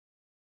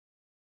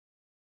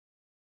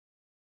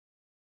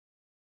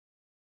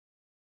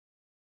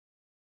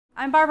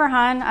I'm Barbara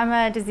Hahn. I'm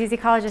a disease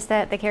ecologist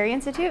at the Carey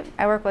Institute.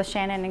 I work with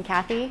Shannon and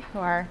Kathy, who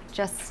are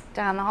just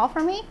down the hall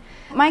from me.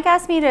 Mike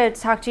asked me to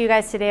talk to you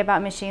guys today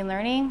about machine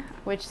learning,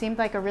 which seemed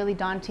like a really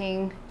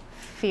daunting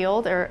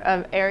field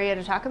or area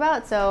to talk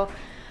about. So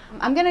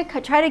I'm going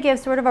to try to give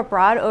sort of a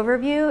broad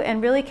overview and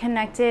really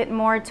connect it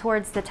more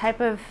towards the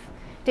type of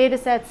data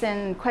sets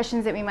and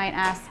questions that we might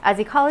ask as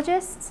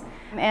ecologists.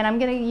 And I'm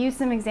going to use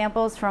some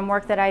examples from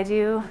work that I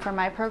do for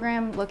my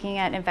program looking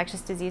at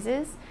infectious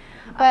diseases.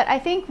 But I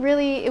think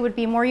really it would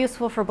be more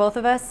useful for both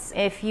of us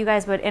if you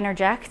guys would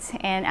interject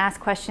and ask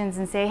questions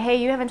and say, hey,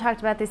 you haven't talked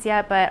about this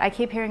yet, but I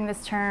keep hearing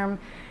this term.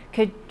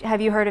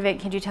 Have you heard of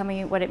it? Could you tell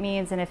me what it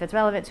means and if it's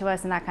relevant to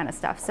us and that kind of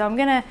stuff? So I'm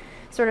going to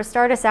sort of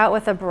start us out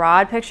with a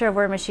broad picture of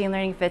where machine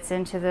learning fits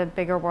into the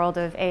bigger world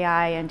of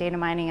AI and data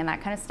mining and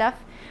that kind of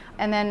stuff.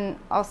 And then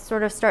I'll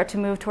sort of start to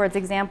move towards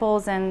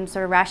examples and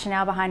sort of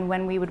rationale behind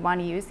when we would want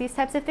to use these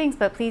types of things.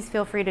 But please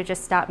feel free to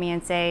just stop me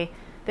and say,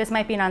 this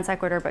might be non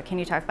sequitur, but can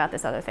you talk about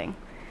this other thing?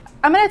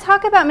 I'm going to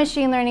talk about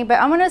machine learning,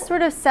 but I'm going to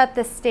sort of set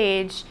the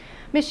stage.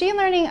 Machine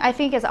learning, I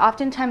think, is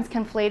oftentimes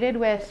conflated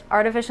with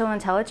artificial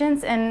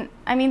intelligence. And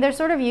I mean, they're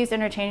sort of used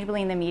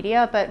interchangeably in the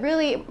media, but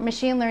really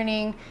machine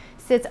learning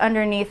sits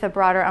underneath the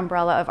broader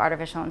umbrella of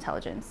artificial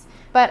intelligence.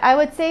 But I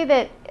would say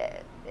that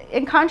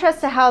in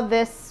contrast to how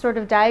this sort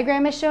of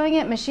diagram is showing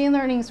it, machine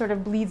learning sort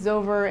of bleeds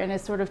over and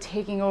is sort of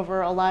taking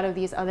over a lot of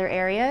these other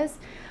areas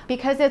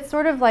because it's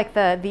sort of like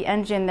the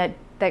engine that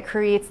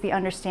creates the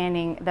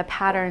understanding, the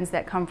patterns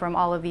that come from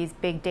all of these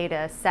big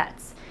data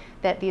sets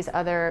that these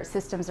other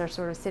systems are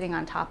sort of sitting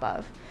on top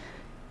of.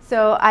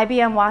 So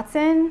IBM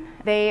Watson,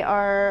 they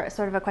are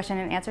sort of a question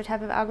and answer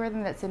type of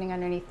algorithm that's sitting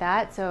underneath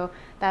that. So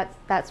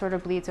that sort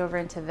of bleeds over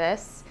into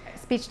this.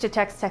 Speech to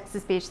text, text to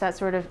speech, that's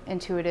sort of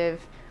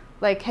intuitive.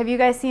 Like, have you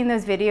guys seen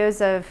those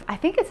videos of, I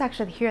think it's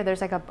actually here,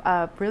 there's like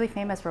a really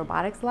famous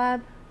robotics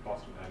lab.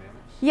 Boston Dynamics?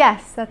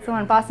 Yes, that's the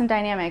one, Boston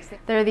Dynamics.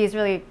 There are these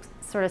really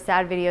sort of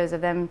sad videos of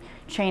them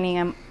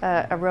training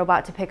a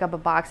robot to pick up a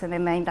box, and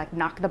then they like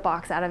knock the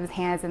box out of his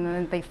hands, and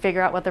then they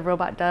figure out what the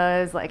robot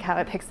does, like how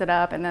it picks it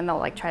up, and then they'll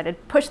like try to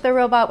push the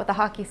robot with a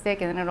hockey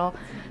stick, and then it'll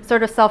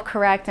sort of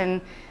self-correct. And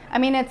I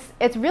mean,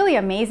 it's really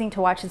amazing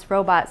to watch this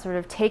robot sort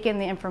of take in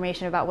the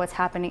information about what's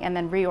happening and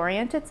then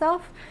reorient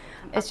itself.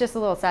 It's just a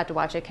little sad to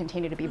watch it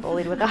continue to be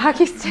bullied with a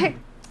hockey stick.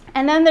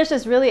 And then there's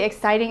this really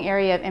exciting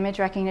area of image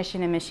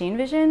recognition and machine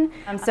vision.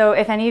 So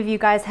if any of you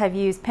guys have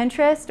used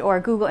Pinterest or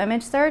Google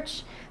image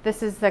search,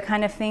 this is the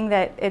kind of thing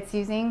that it's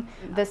using,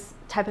 this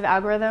type of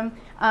algorithm.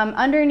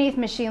 Underneath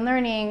machine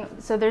learning,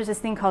 so there's this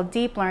thing called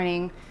deep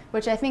learning,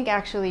 which I think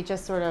actually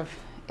just sort of,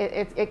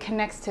 it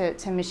connects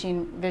to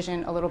machine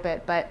vision a little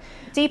bit. But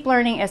deep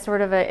learning is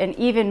sort of an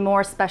even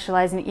more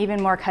specialized and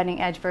even more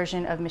cutting edge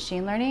version of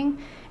machine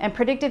learning. And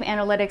predictive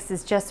analytics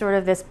is just sort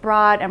of this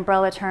broad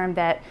umbrella term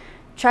that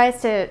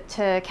tries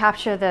to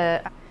capture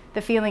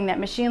the feeling that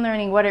machine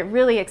learning, what it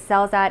really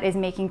excels at is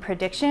making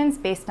predictions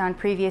based on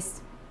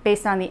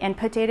the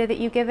input data that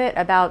you give it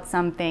about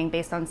something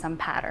based on some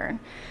pattern.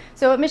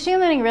 So what machine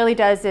learning really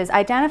does is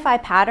identify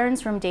patterns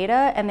from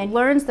data and then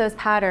learns those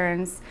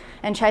patterns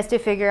and tries to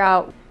figure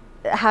out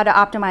how to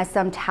optimize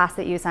some task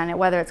that you assign it,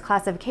 whether it's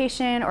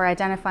classification or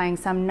identifying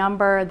some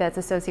number that's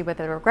associated with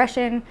a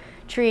regression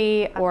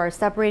tree or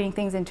separating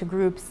things into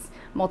groups,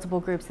 multiple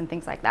groups and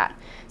things like that.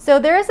 So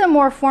there is a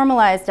more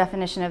formalized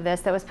definition of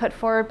this that was put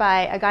forward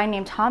by a guy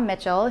named Tom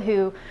Mitchell,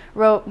 who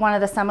wrote one of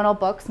the seminal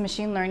books,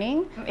 Machine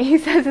Learning. He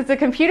says it's a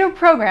computer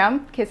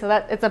program, okay, so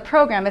it's a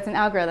program, it's an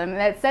algorithm, and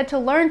it's said to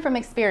learn from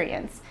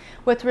experience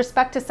with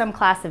respect to some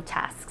class of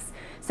tasks.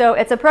 So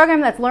it's a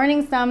program that's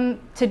learning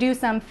to do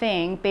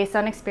something based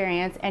on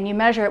experience, and you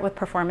measure it with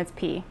performance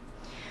P.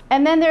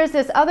 And then there's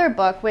this other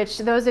book, which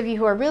those of you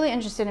who are really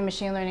interested in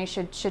machine learning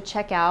should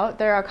check out.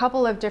 There are a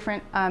couple of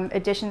different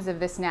editions of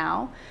this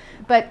now.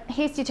 But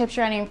Hasty,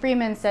 Tipshrani, and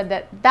Freeman said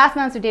that vast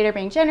amounts of data are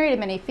being generated in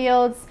many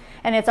fields,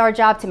 and it's our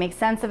job to make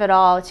sense of it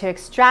all, to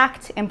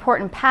extract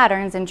important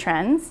patterns and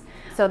trends.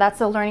 So that's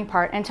the learning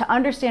part, and to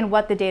understand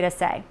what the data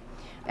say.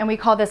 And we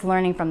call this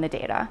learning from the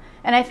data.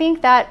 And I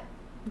think that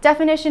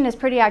definition is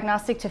pretty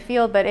agnostic to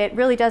field, but it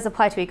really does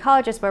apply to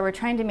ecologists where we're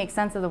trying to make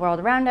sense of the world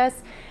around us.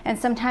 And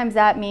sometimes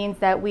that means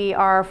that we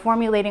are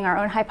formulating our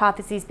own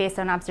hypotheses based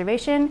on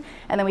observation,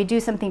 and then we do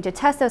something to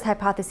test those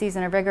hypotheses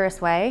in a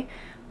rigorous way.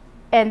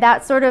 And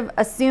that sort of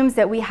assumes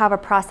that we have a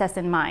process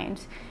in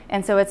mind.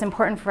 And so it's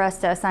important for us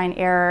to assign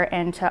error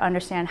and to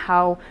understand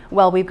how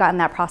well we've gotten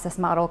that process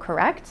model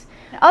correct.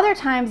 Other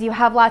times you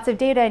have lots of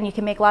data and you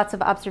can make lots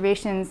of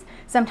observations.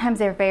 Sometimes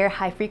they're very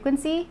high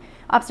frequency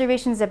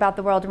observations about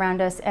the world around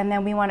us, and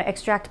then we want to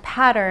extract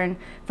pattern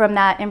from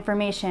that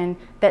information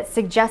that's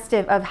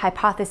suggestive of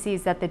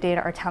hypotheses that the data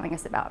are telling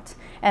us about.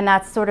 And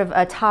that's sort of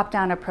a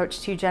top-down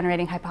approach to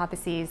generating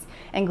hypotheses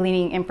and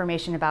gleaning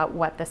information about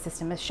what the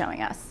system is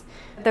showing us.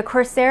 The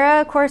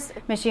Coursera course,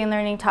 Machine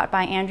Learning, taught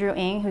by Andrew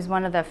Ng, who's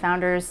one of the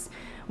founders,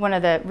 one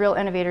of the real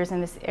innovators in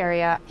this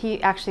area.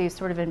 He actually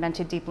sort of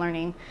invented deep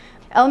learning.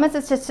 Elements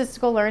of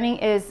Statistical Learning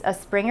is a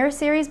Springer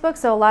series book,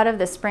 so a lot of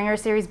the Springer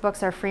series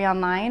books are free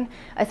online,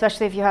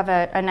 especially if you have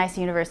a nice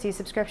university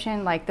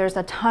subscription. Like there's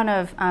a ton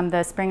of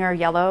the Springer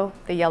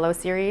the yellow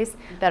series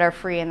that are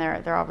free, and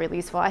they're all really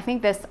useful. I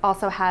think this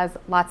also has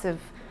lots of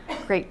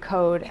great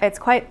code. It's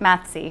quite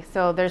mathsy,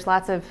 so there's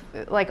lots of,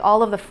 like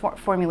all of the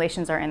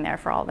formulations are in there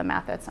for all the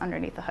math that's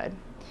underneath the hood.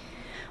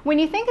 When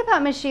you think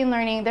about machine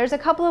learning, there's a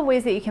couple of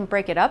ways that you can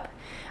break it up.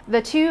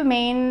 The two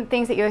main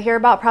things that you'll hear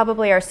about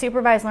probably are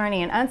supervised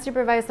learning and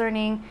unsupervised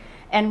learning,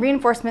 and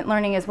reinforcement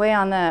learning is way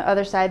on the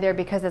other side there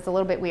because it's a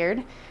little bit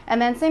weird. And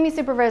then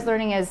semi-supervised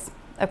learning is,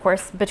 of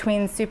course,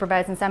 between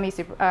supervised and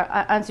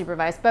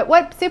unsupervised. But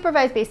what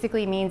supervised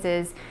basically means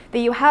is that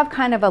you have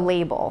kind of a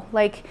label.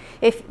 Like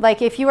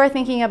if you are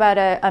thinking about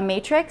a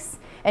matrix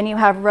and you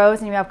have rows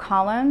and you have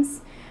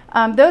columns,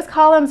 those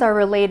columns are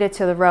related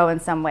to the row in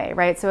some way,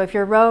 right? So if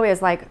your row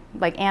is like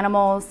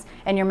animals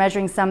and you're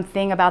measuring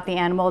something about the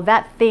animal,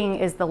 that thing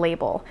is the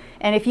label.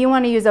 And if you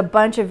want to use a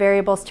bunch of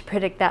variables to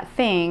predict that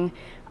thing,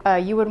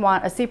 you would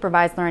want a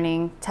supervised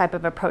learning type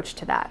of approach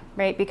to that,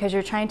 right? Because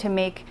you're trying to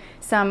make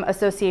some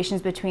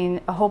associations between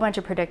a whole bunch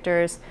of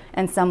predictors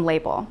and some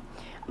label.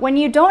 When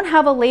you don't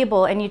have a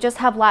label and you just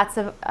have lots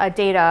of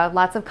data,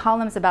 lots of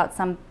columns about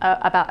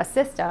a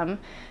system,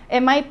 it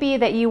might be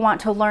that you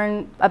want to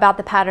learn about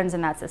the patterns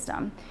in that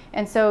system.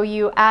 And so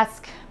you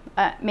ask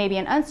maybe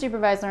an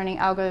unsupervised learning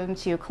algorithm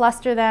to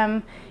cluster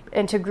them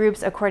into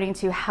groups according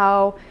to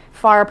how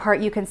far apart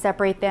you can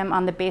separate them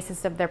on the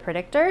basis of their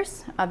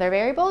predictors, their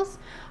variables.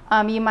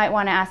 You might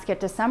want to ask it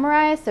to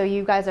summarize. So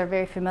you guys are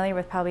very familiar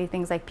with probably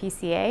things like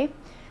PCA.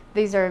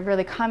 These are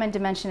really common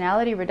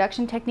dimensionality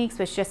reduction techniques,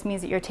 which just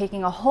means that you're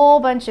taking a whole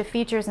bunch of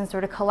features and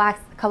sort of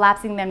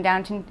collapsing them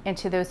down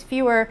into those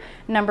fewer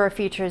number of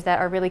features that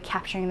are really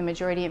capturing the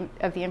majority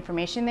of the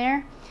information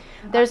there.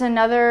 There's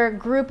another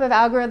group of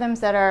algorithms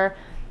that are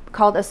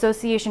called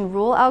association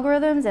rule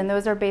algorithms, and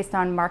those are based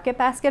on market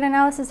basket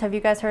analysis. Have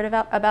you guys heard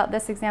about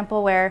this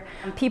example where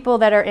people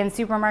that are in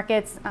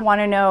supermarkets want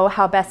to know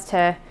how best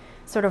to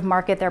sort of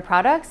market their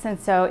products? And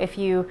so if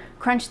you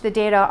crunch the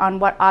data on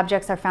what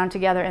objects are found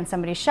together in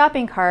somebody's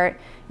shopping cart,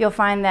 you'll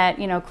find that,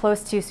 you know,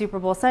 close to Super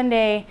Bowl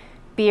Sunday,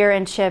 beer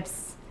and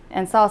chips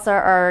and salsa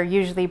are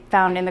usually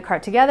found in the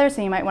cart together.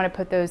 So you might want to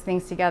put those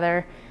things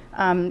together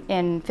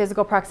in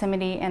physical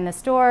proximity in the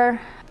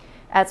store.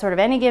 At sort of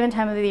any given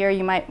time of the year,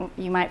 you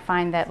might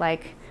find that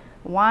like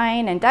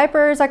wine and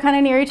diapers are kind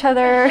of near each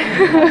other.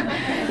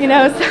 You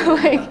know, so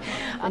like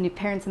any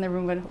parents in the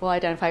room will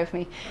identify with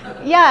me.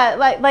 Yeah,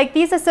 like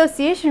these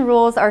association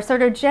rules are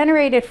sort of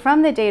generated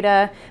from the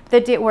data,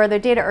 where the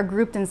data are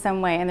grouped in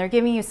some way, and they're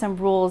giving you some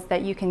rules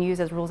that you can use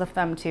as rules of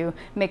thumb to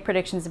make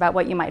predictions about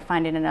what you might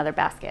find in another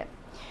basket.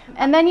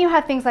 And then you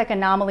have things like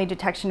anomaly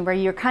detection, where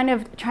you're kind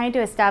of trying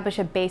to establish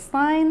a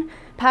baseline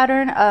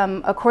pattern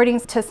according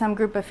to some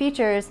group of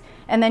features,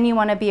 and then you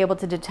want to be able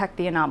to detect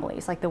the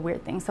anomalies, like the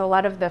weird things. So a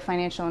lot of the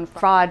financial and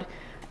fraud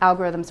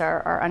algorithms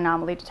are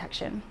anomaly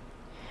detection.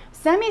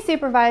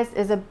 Semi-supervised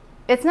is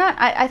it's not,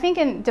 I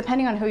think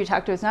depending on who you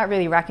talk to, it's not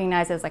really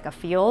recognized as like a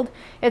field.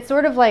 It's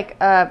sort of like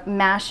a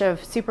mash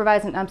of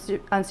supervised and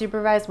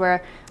unsupervised,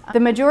 where the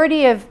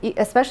majority of,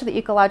 especially the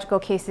ecological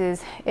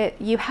cases,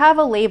 you have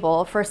a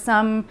label for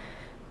some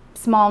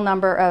small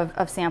number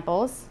of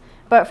samples,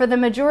 but for the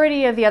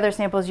majority of the other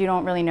samples, you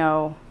don't really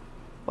know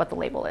what the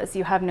label is.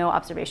 You have no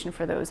observation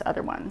for those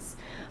other ones.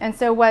 And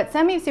so what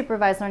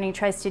semi-supervised learning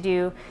tries to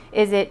do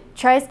is it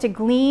tries to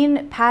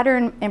glean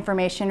pattern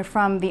information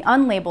from the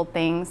unlabeled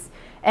things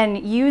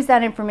and use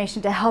that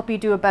information to help you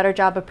do a better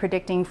job of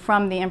predicting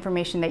from the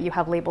information that you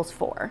have labels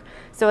for.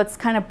 So it's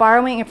kind of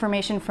borrowing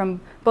information from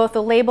both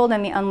the labeled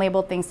and the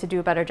unlabeled things to do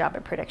a better job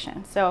at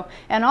prediction. So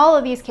in all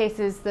of these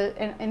cases,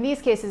 in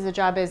these cases, the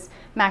job is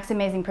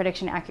maximizing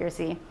prediction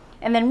accuracy.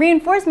 And then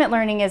reinforcement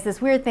learning is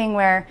this weird thing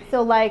where,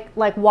 so like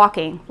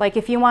walking, like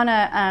if you want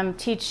to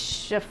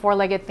teach a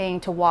four-legged thing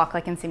to walk,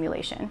 like in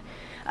simulation,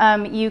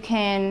 you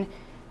can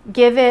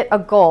give it a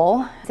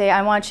goal. Say,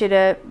 I want you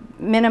to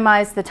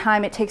minimize the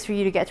time it takes for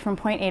you to get from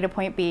point A to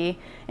point B,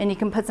 and you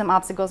can put some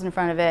obstacles in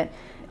front of it.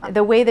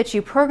 The way that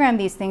you program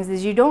these things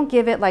is you don't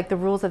give it like the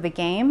rules of the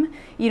game.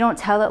 You don't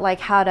tell it like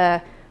how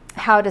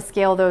to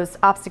scale those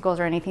obstacles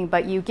or anything,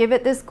 but you give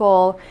it this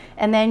goal,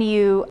 and then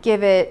you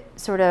give it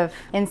sort of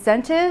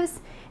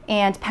incentives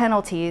and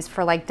penalties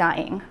for like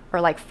dying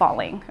or like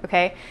falling,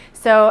 okay?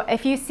 So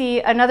if you see,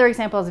 another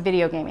example is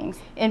video gaming.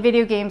 In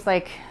video games,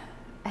 like,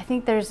 I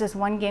think there's this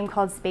one game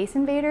called Space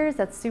Invaders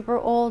that's super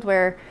old,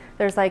 where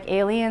there's like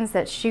aliens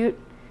that shoot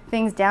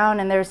things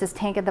down, and there's this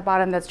tank at the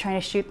bottom that's trying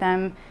to shoot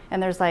them,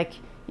 and there's like,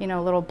 you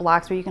know, little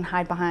blocks where you can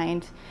hide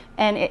behind.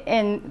 And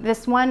in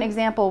this one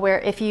example where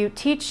if you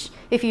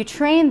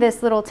train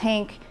this little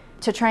tank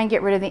to try and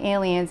get rid of the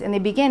aliens, in the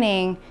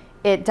beginning,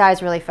 it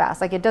dies really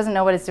fast. Like, it doesn't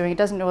know what it's doing, it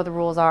doesn't know what the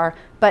rules are,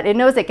 but it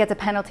knows it gets a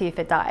penalty if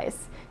it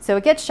dies. So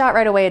it gets shot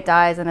right away, it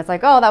dies, and it's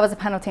like, oh, that was a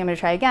penalty, I'm gonna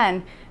try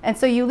again. And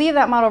so you leave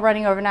that model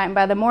running overnight, and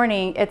by the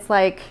morning, it's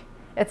like,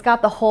 it's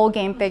got the whole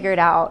game figured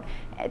out,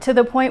 to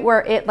the point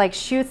where it like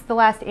shoots the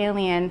last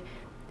alien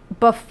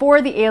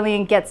before the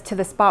alien gets to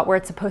the spot where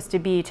it's supposed to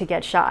be to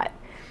get shot.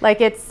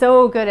 Like, it's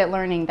so good at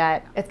learning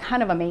that it's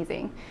kind of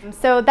amazing.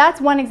 So that's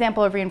one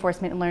example of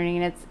reinforcement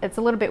learning, and it's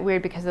a little bit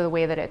weird because of the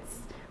way that it's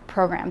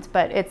programmed,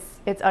 but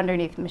it's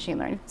underneath machine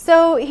learning.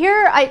 So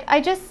here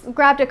I just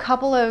grabbed a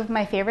couple of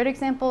my favorite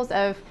examples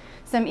of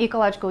some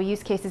ecological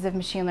use cases of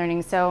machine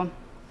learning. So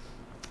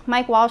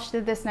Mike Walsh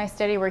did this nice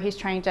study where he's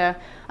trying to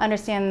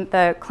understand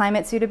the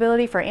climate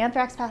suitability for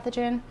anthrax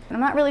pathogen. And I'm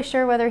not really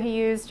sure whether he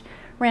used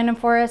random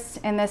forests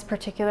in this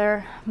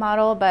particular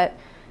model, but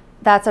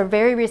that's a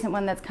very recent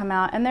one that's come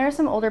out. And there are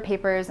some older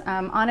papers.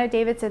 Anna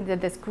Davidson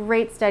did this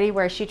great study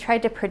where she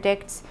tried to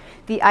predict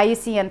the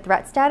IUCN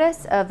threat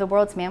status of the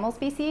world's mammal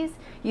species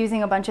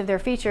using a bunch of their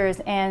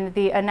features. And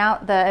the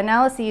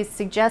analyses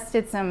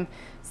suggested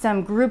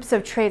some groups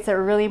of traits that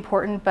were really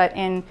important, but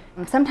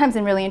sometimes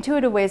in really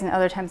intuitive ways and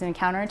other times in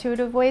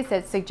counterintuitive ways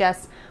that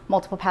suggest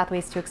multiple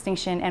pathways to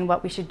extinction and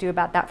what we should do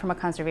about that from a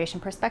conservation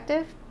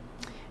perspective.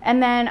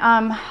 And then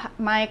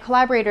my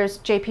collaborators,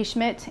 J.P.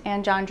 Schmidt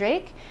and John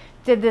Drake,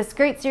 did this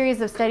great series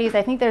of studies.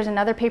 I think there's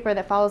another paper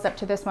that follows up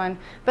to this one,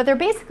 but they're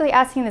basically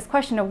asking this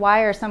question of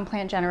why are some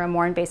plant genera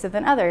more invasive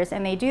than others?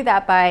 And they do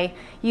that by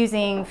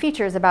using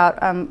features about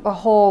a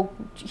whole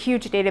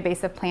huge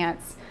database of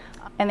plants.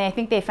 And I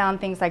think they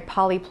found things like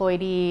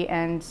polyploidy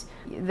and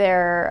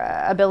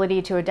their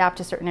ability to adapt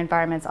to certain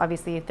environments.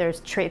 Obviously,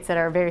 there's traits that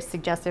are very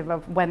suggestive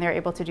of when they're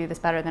able to do this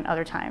better than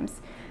other times.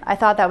 I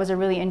thought that was a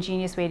really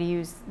ingenious way to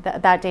use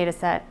that data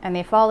set, and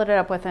they followed it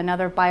up with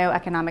another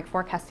bioeconomic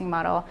forecasting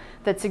model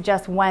that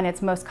suggests when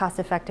it's most cost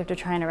effective to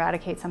try and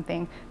eradicate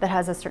something that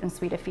has a certain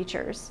suite of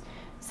features.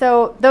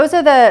 So those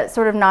are the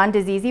sort of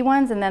non-diseasey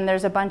ones, and then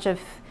there's a bunch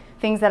of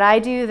things that I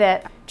do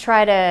that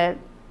try to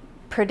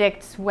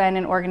predict when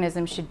an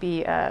organism should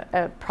be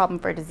a problem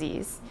for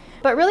disease.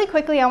 But really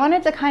quickly, I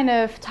wanted to kind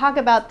of talk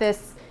about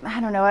this. I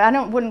don't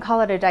know, wouldn't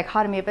call it a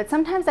dichotomy, but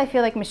sometimes I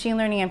feel like machine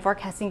learning and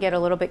forecasting get a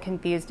little bit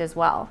confused as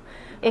well.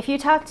 If you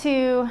talk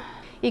to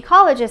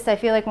ecologists, I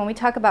feel like when we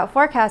talk about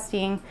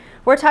forecasting,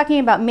 we're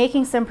talking about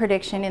making some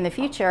prediction in the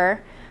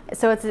future.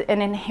 So it's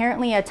an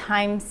inherently a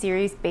time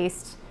series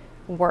based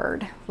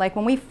word. Like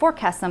when we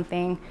forecast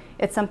something,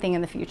 it's something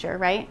in the future,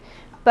 right?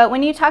 But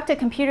when you talk to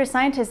computer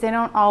scientists, they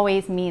don't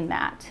always mean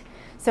that.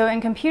 So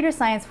in computer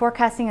science,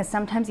 forecasting is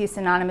sometimes used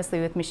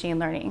synonymously with machine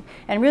learning.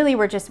 And really,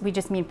 we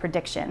just mean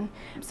prediction.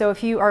 So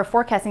if you are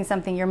forecasting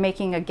something, you're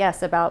making a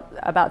guess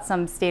about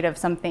some state of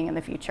something in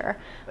the future,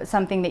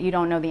 something that you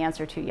don't know the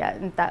answer to yet.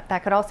 And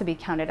that could also be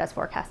counted as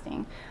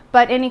forecasting.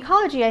 But in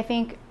ecology, I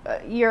think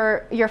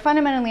you're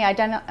fundamentally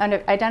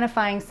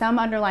identifying some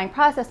underlying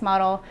process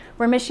model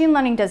where machine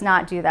learning does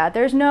not do that.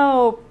 There's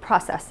no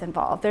process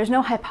involved. There's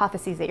no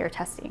hypotheses that you're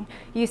testing.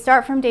 You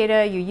start from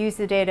data, you use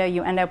the data,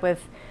 you end up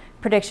with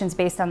predictions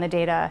based on the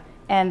data,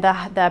 and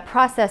the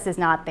process is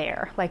not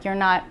there. Like you're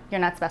not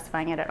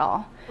specifying it at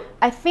all.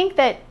 I think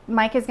that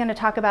Mike is going to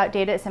talk about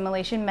data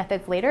assimilation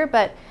methods later,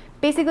 but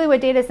basically what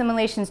data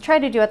assimilations try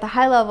to do at the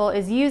high level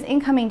is use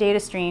incoming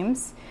data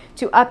streams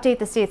to update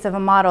the states of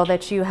a model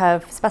that you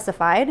have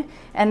specified,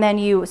 and then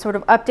you sort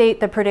of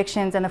update the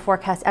predictions and the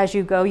forecast as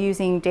you go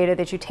using data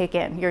that you take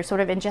in. You're sort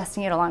of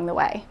ingesting it along the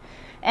way.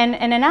 And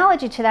an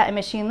analogy to that in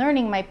machine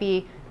learning might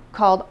be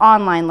called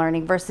online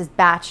learning versus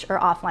batch or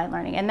offline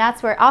learning. And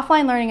that's where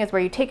offline learning is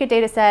where you take a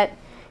data set,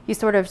 you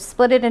sort of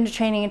split it into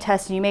training and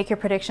test, and you make your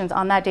predictions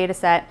on that data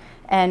set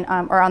and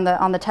or on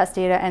the test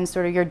data, and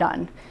sort of you're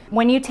done.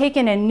 When you take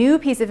in a new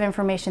piece of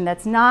information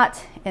that's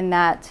not in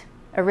that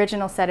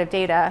original set of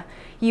data,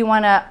 you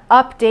want to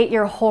update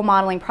your whole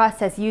modeling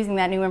process using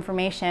that new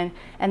information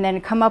and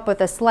then come up with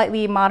a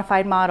slightly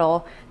modified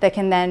model that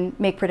can then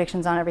make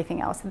predictions on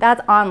everything else. That's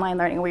online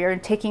learning, where you're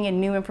taking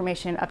in new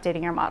information and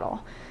updating your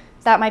model.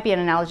 That might be an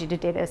analogy to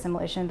data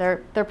assimilation.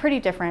 They're pretty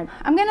different.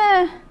 I'm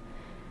gonna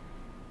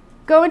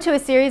go into a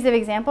series of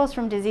examples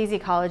from disease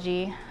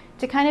ecology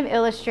to kind of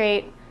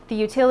illustrate the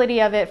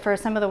utility of it for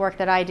some of the work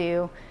that I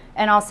do,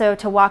 and also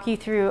to walk you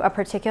through a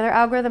particular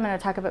algorithm. I'm gonna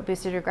talk about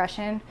boosted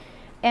regression.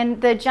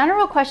 And the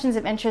general questions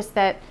of interest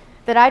that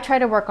I try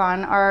to work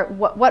on are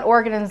what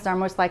organisms are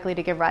most likely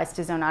to give rise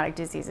to zoonotic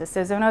diseases.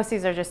 So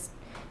zoonoses are just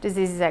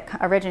diseases that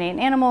originate in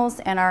animals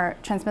and are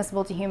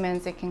transmissible to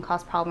humans and can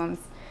cause problems.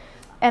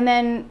 And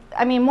then,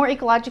 I mean, more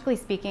ecologically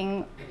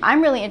speaking,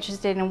 I'm really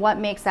interested in what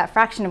makes that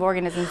fraction of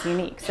organisms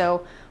unique.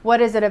 So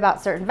what is it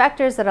about certain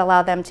vectors that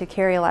allow them to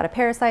carry a lot of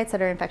parasites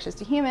that are infectious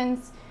to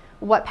humans?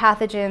 What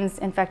pathogens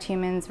infect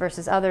humans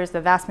versus others? The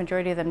vast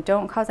majority of them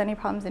don't cause any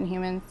problems in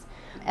humans.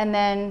 And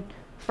then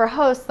for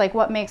hosts, like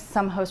what makes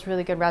some hosts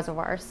really good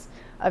reservoirs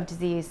of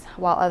disease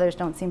while others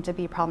don't seem to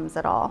be problems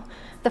at all?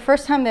 The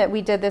first time that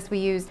we did this, we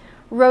used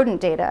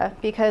rodent data,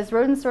 because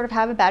rodents sort of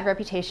have a bad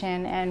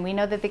reputation, and we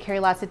know that they carry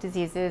lots of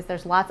diseases.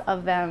 There's lots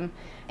of them,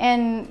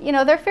 and you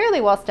know, they're fairly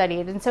well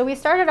studied. And so we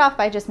started off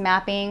by just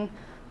mapping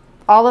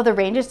all of the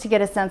ranges to get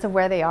a sense of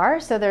where they are.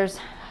 So there's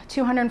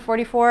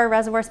 244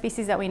 reservoir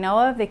species that we know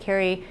of. They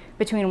carry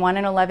between 1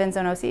 and 11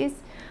 zoonoses.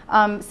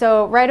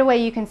 So right away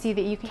you can see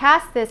that you can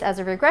cast this as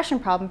a regression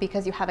problem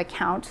because you have a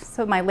count.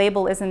 So my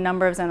label is a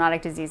number of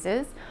zoonotic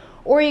diseases.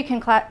 or you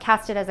can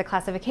cast it as a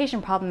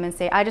classification problem and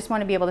say, I just want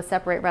to be able to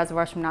separate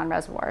reservoirs from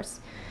non-reservoirs.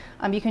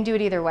 You can do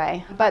it either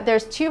way. But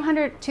there's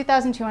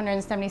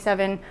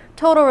 2,277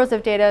 total rows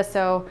of data,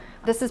 so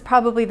this is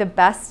probably the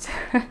best,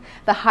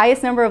 the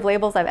highest number of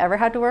labels I've ever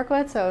had to work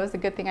with, so it was a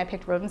good thing I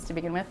picked rodents to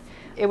begin with.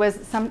 It was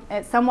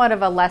somewhat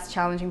of a less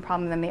challenging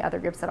problem than the other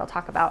groups that I'll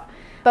talk about.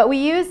 But we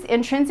used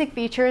intrinsic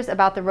features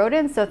about the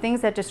rodents, so things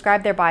that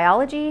describe their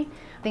biology,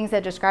 things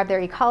that describe their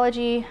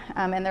ecology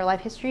and their life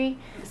history.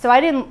 So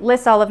I didn't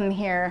list all of them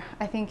here.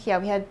 I think, yeah,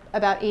 we had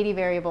about 80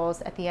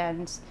 variables at the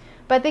end.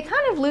 But they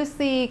kind of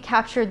loosely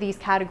captured these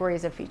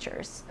categories of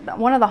features.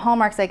 One of the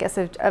hallmarks, I guess,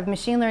 of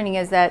machine learning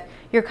is that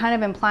you're kind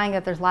of implying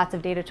that there's lots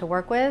of data to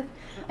work with.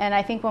 And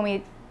I think when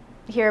we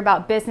hear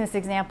about business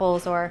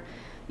examples or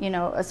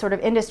a sort of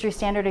industry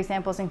standard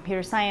examples in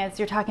computer science,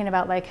 you're talking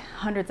about like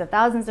hundreds of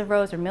thousands of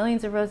rows or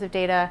millions of rows of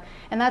data.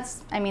 And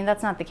that's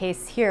not the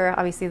case here.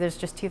 Obviously, there's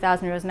just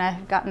 2,000 rows, and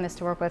I've gotten this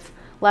to work with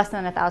less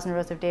than 1,000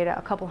 rows of data,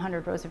 a couple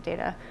hundred rows of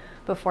data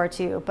before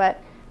too.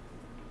 But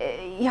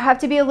you have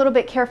to be a little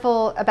bit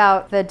careful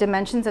about the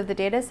dimensions of the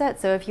data set.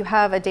 So if you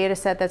have a data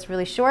set that's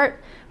really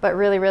short, but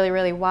really, really,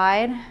 really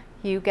wide,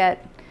 you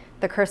get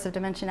the curse of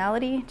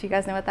dimensionality. Do you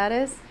guys know what that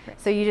is?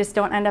 So you just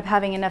don't end up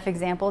having enough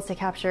examples to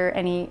capture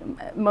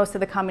most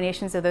of the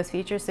combinations of those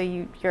features, so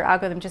your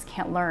algorithm just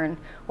can't learn,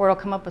 or it'll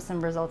come up with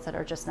some results that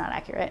are just not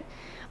accurate.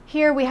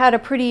 Here we had a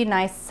pretty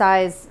nice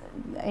size,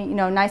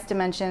 nice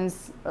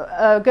dimensions,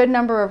 a good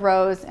number of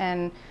rows,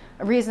 and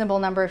a reasonable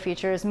number of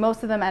features.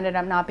 Most of them ended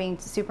up not being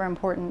super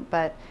important,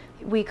 but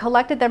we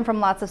collected them from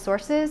lots of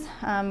sources,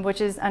 which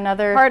is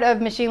another part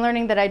of machine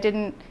learning that I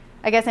didn't,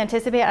 I guess,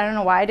 anticipate. I don't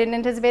know why I didn't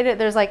anticipate it.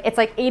 It's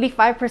like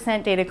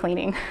 85% data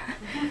cleaning.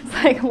 It's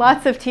like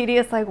lots of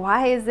tedious, like,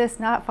 why is this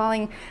not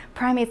falling?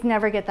 Primates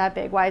never get that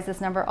big. Why is this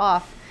number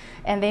off?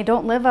 And they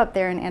don't live up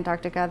there in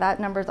Antarctica.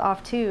 That number's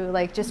off too.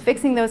 Like just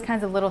fixing those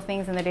kinds of little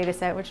things in the data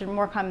set, which are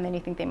more common than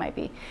you think they might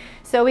be.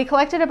 So we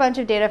collected a bunch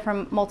of data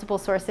from multiple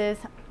sources.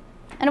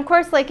 And of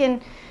course, like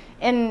in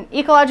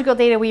ecological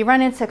data, we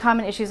run into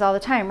common issues all the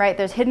time, right?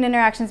 There's hidden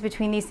interactions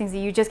between these things that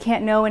you just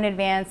can't know in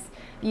advance.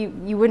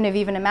 You wouldn't have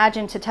even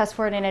imagined to test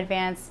for it in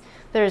advance.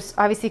 There's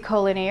obviously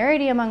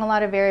collinearity among a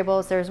lot of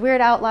variables. There's weird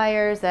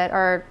outliers that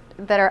are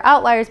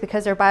outliers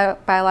because they're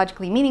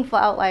biologically meaningful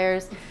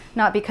outliers,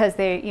 not because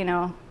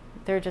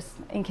they're just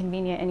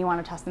inconvenient and you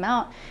want to toss them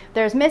out.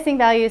 There's missing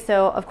values,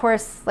 so of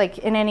course, like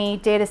in any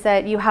data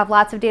set, you have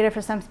lots of data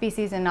for some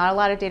species and not a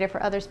lot of data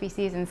for other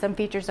species, and some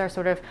features are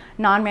sort of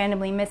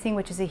non-randomly missing,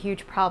 which is a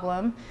huge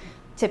problem,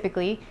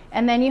 typically.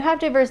 And then you have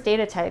diverse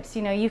data types.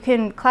 You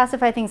can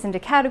classify things into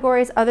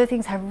categories. Other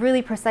things have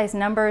really precise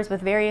numbers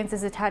with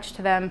variances attached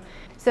to them.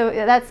 So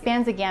that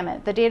spans the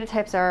gamut. The data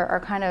types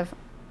are kind of,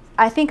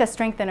 I think, a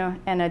strength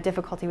and a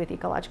difficulty with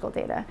ecological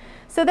data.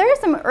 So there are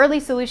some early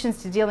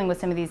solutions to dealing with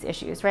some of these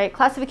issues, right?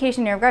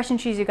 Classification and regression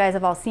trees, you guys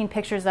have all seen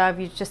pictures of,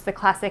 just the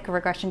classic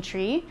regression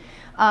tree.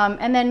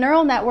 And then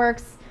neural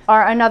networks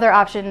are another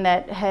option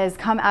that has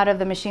come out of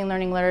the machine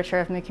learning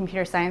literature from the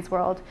computer science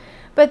world.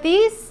 But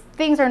these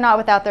things are not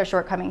without their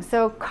shortcomings.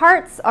 So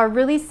carts are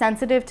really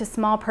sensitive to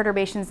small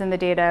perturbations in the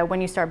data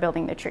when you start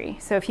building the tree.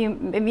 So if you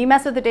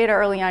mess with the data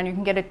early on, you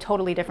can get a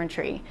totally different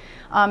tree.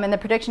 And the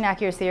prediction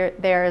accuracy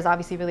there is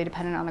obviously really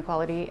dependent on the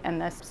quality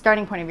and the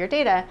starting point of your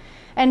data.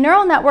 And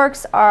neural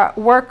networks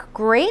work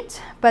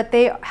great, but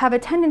they have a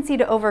tendency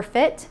to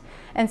overfit.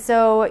 And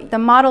so the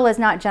model is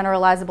not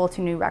generalizable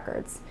to new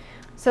records.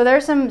 So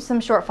there's some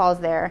shortfalls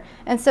there.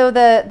 And so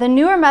the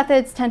newer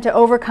methods tend to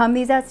overcome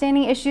these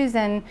outstanding issues,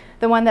 and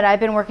the one that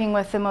I've been working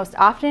with the most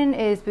often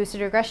is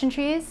boosted regression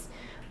trees,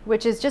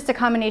 which is just a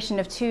combination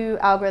of two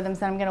algorithms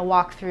that I'm going to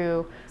walk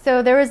through.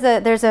 So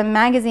there's a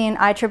magazine,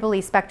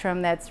 IEEE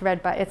Spectrum, that's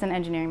read by, it's an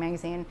engineering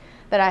magazine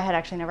that I had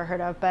actually never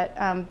heard of, but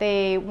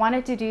they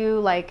wanted to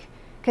do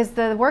because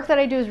the work that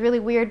I do is really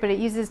weird, but it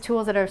uses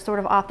tools that are sort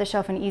of off the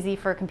shelf and easy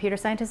for computer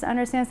scientists to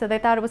understand, so they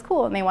thought it was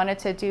cool, and they wanted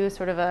to do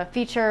sort of a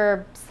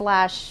feature /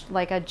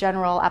 like a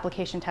general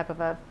application type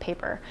of a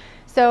paper.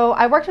 So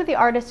I worked with the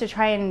artist to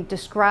try and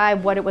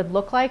describe what it would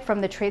look like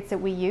from the traits that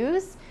we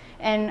use.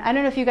 And I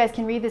don't know if you guys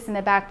can read this in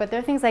the back, but there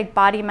are things like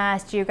body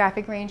mass,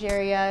 geographic range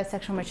area,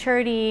 sexual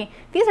maturity.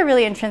 These are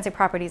really intrinsic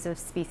properties of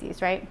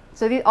species, right?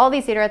 So all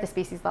these data are at the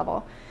species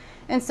level.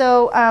 And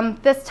so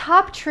this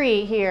top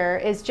tree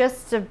here is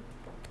just a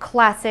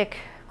classic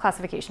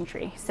classification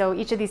tree. So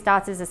each of these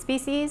dots is a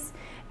species,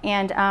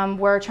 and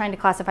we're trying to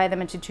classify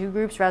them into two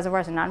groups,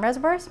 reservoirs and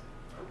non-reservoirs.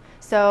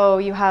 So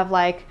you have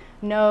like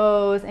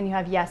no's and you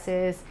have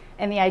yeses,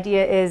 and the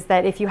idea is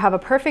that if you have a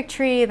perfect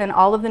tree, then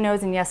all of the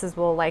no's and yeses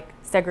will like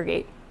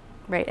segregate,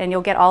 right? And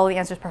you'll get all of the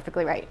answers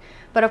perfectly right.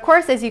 But of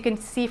course, as you can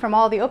see from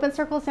all the open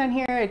circles down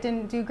here, it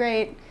didn't do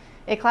great.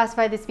 It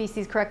classified the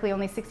species correctly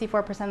only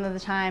 64% of the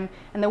time.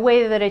 And the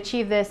way that it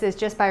achieved this is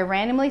just by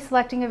randomly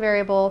selecting a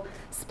variable,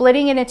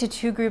 splitting it into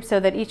two groups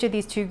so that each of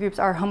these two groups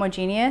are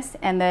homogeneous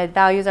and the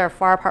values are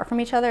far apart from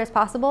each other as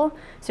possible.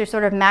 So you're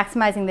sort of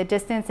maximizing the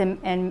distance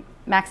and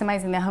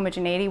maximizing the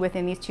homogeneity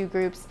within these two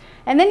groups.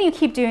 And then you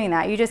keep doing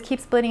that. You just keep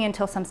splitting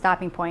until some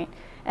stopping point.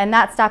 And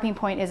that stopping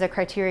point is a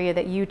criteria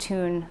that you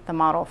tune the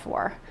model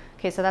for.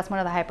 Okay, so that's one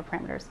of the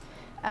hyperparameters.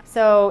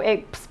 So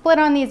it split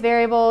on these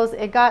variables,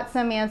 it got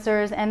some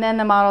answers, and then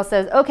the model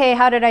says, okay,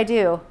 how did I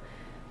do?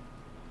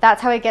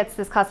 That's how it gets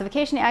this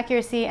classification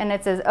accuracy, and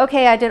it says,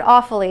 okay, I did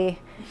awfully.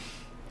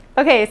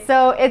 Okay,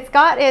 so it's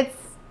got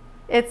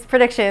its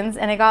predictions,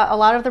 and it got a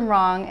lot of them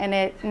wrong,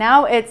 and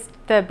now it's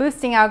the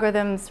boosting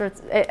algorithm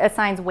it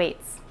assigns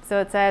weights.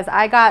 So it says,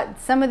 I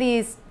got some of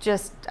these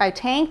I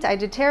tanked, I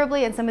did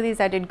terribly, and some of these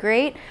I did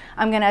great.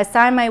 I'm going to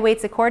assign my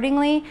weights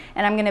accordingly,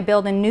 and I'm going to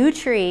build a new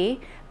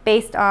tree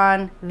based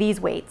on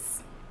these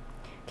weights.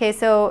 Okay,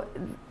 so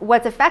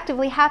what's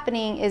effectively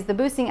happening is the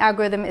boosting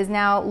algorithm is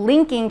now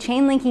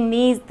chain linking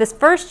this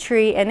first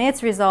tree and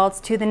its results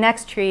to the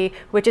next tree,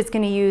 which it's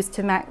going to use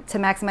to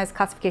maximize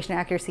classification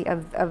accuracy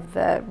of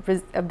the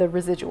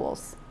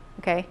residuals,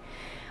 okay,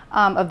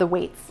 of the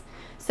weights.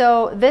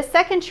 So this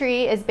second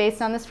tree is based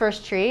on this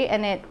first tree,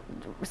 and it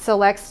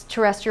selects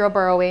terrestrial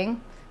burrowing,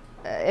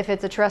 if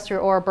it's a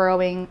terrestrial or a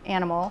burrowing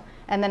animal.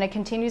 And then it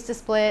continues to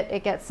split,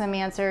 it gets some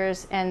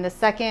answers, and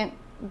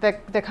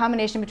the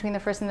combination between the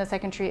first and the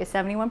second tree is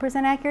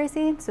 71%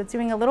 accuracy, so it's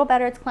doing a little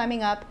better, it's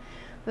climbing up.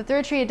 The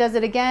third tree, it does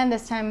it again,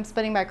 this time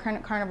splitting by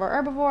carnivore,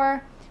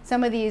 herbivore.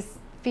 Some of these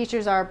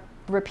features are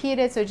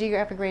repeated, so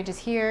geographic range is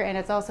here, and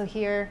it's also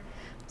here.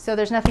 So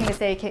there's nothing to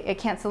say it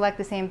can't select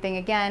the same thing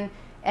again.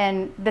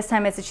 And this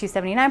time it's achieved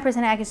 79%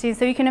 accuracy.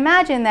 So you can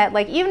imagine that,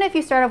 like, even if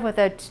you start off with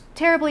a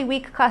terribly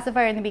weak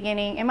classifier in the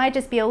beginning, it might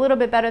just be a little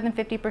bit better than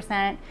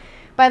 50%.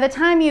 By the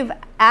time you've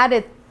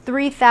added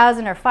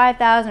 3,000 or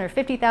 5,000 or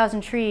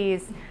 50,000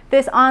 trees,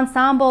 this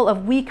ensemble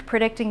of weak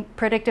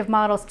predictive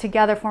models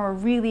together form a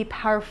really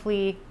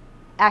powerfully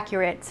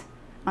accurate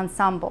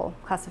ensemble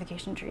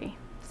classification tree.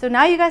 So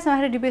now you guys know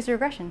how to do boosted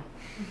regression.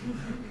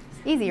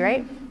 It's easy,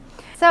 right?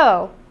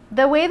 So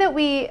the way that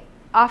we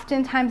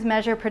oftentimes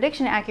measure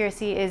prediction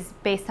accuracy is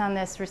based on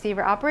this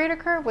receiver operator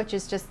curve, which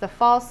is just the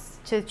false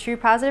to true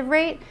positive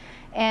rate.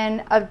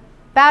 And a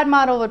bad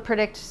model would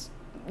predict,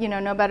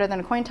 no better than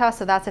a coin toss.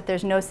 So that's if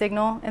there's no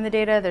signal in the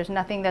data. There's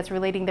nothing that's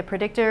relating the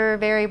predictor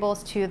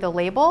variables to the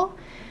label.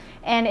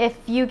 And if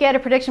you get a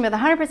prediction with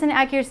 100%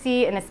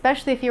 accuracy, and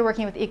especially if you're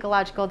working with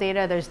ecological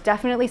data, there's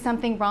definitely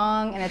something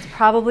wrong, and it's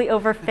probably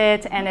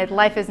overfit, and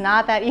life is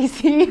not that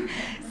easy.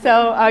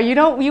 So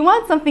you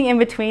want something in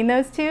between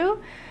those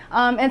two.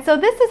 And so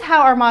this is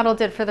how our model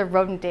did for the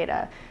rodent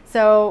data.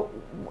 So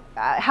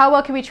how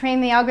well can we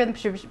train the algorithm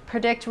to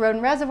predict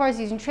rodent reservoirs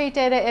using trait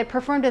data? It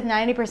performed with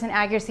 90%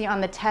 accuracy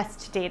on the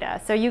test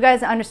data. So you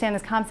guys understand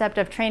this concept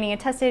of training and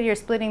test data. You're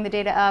splitting the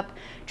data up,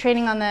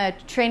 training on the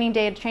training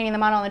data, training the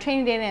model on the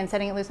training data, and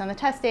setting it loose on the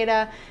test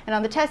data. And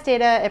on the test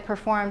data, it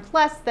performed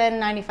less than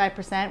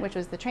 95%, which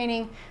was the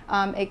training.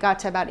 It got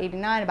to about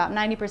 89, about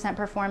 90%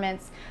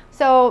 performance.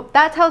 So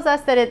that tells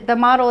us that the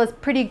model is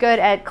pretty good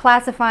at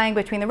classifying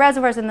between the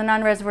reservoirs and the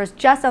non-reservoirs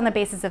just on the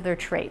basis of their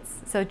traits.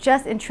 So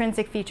just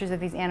intrinsic features of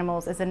these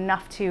animals is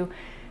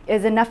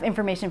enough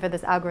information for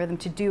this algorithm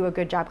to do a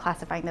good job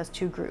classifying those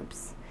two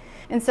groups.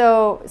 And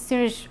so as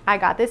soon as I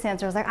got this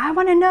answer, I was like, I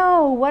want to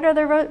know what are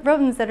the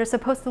rodents that are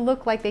supposed to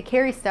look like they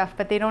carry stuff,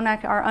 but they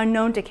are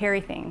unknown to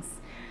carry things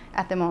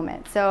at the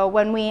moment. So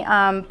when we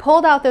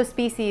pulled out those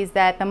species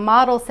that the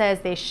model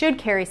says they should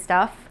carry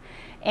stuff,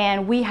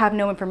 and we have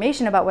no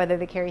information about whether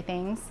they carry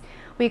things,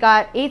 we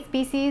got 8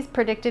 species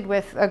predicted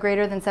with a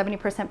greater than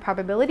 70%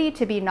 probability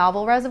to be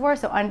novel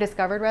reservoirs, so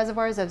undiscovered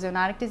reservoirs of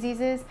zoonotic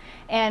diseases.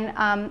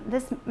 And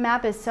this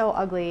map is so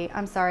ugly.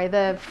 I'm sorry.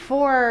 The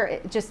 4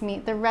 just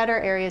mean the redder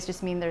areas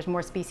just mean there's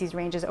more species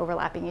ranges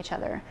overlapping each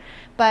other.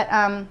 But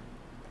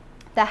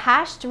the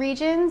hashed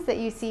regions that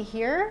you see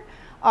here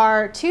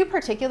are 2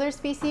 particular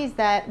species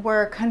that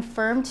were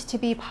confirmed to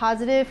be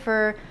positive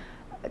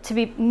to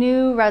be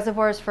new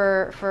reservoirs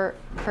for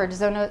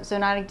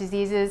zoonotic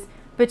diseases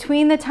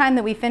between the time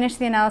that we finished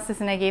the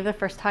analysis and I gave the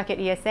first talk at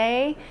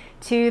ESA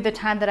to the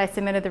time that I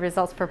submitted the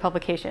results for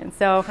publication.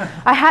 So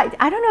I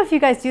don't know if you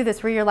guys do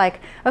this where you're like,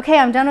 okay,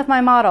 I'm done with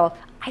my model.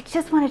 I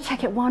just want to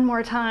check it one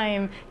more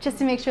time just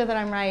to make sure that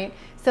I'm right.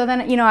 So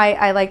then,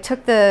 I like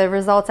took the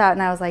results out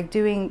and I was like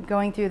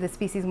going through the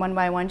species one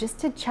by one just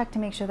to check to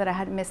make sure that I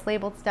hadn't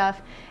mislabeled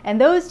stuff. And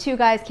those 2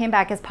 guys came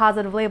back as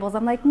positive labels.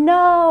 I'm like,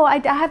 no, I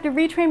have to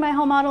retrain my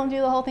whole model and do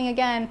the whole thing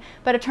again.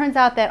 But it turns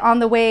out that on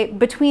the way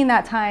between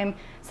that time,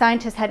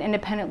 scientists had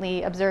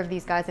independently observed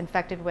these guys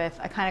infected with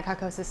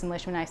echinococcosis and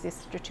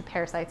leishmaniasis, which are 2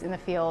 parasites in the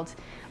field.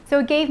 So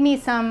it gave me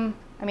some,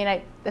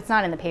 it's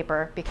not in the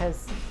paper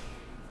because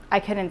I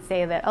couldn't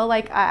say that, oh,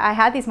 like I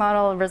had these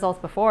model results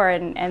before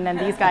and then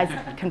these guys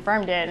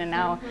confirmed it and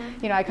now,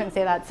 I couldn't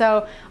say that.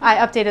 So I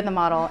updated the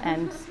model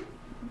and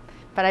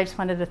but I just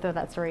wanted to throw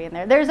that story in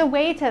there. There's a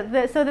way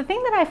to, so the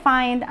thing that I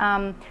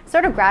find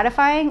sort of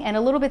gratifying and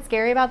a little bit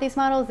scary about these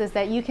models is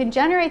that you can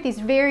generate these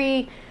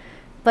very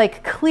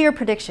like clear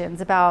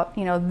predictions about,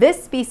 you know,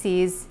 this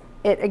species,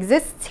 it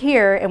exists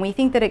here and we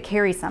think that it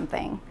carries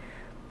something.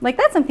 Like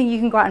that's something you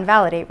can go out and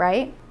validate,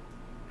 right?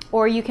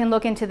 Or you can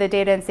look into the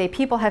data and say,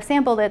 people have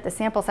sampled it, the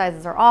sample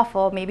sizes are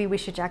awful, maybe we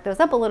should jack those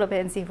up a little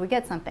bit and see if we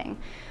get something.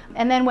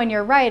 And then when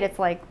you're right, it's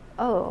like,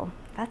 oh,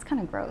 that's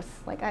kind of gross.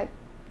 Like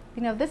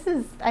you know, this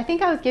is, I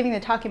think I was giving the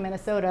talk in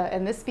Minnesota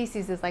and this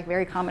species is like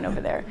very common over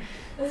there.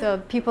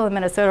 So people in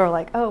Minnesota are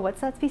like, oh,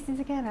 what's that species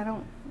again?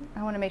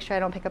 I want to make sure I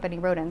don't pick up any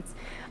rodents.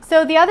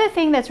 So the other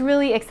thing that's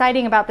really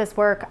exciting about this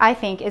work, I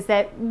think, is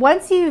that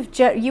once you've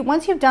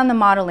done the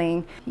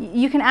modeling,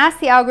 you can ask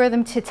the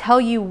algorithm to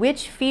tell you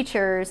which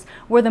features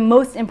were the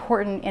most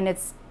important in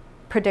its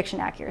prediction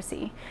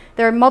accuracy.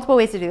 There are multiple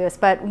ways to do this,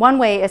 but one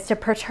way is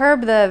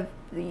to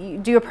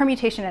do a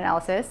permutation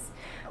analysis,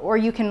 or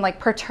you can like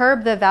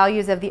perturb the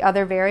values of the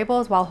other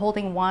variables while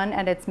holding one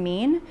at its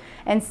mean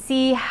and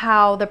see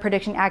how the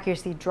prediction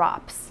accuracy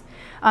drops.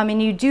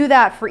 And you do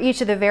that for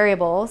each of the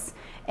variables,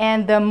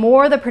 and the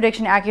more the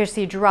prediction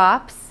accuracy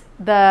drops,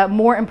 the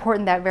more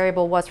important that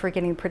variable was for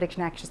getting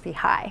prediction accuracy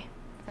high.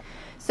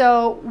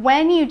 So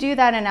when you do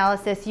that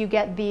analysis, you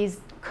get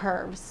these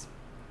curves.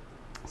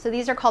 So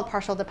these are called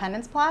partial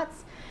dependence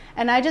plots,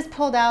 and I just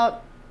pulled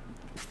out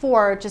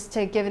 4 just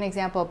to give an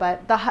example,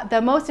 but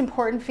the most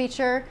important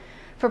feature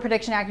for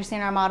prediction accuracy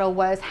in our model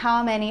was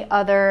how many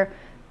other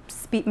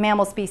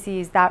mammal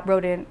species that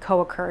rodent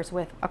co-occurs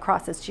with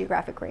across its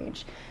geographic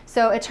range.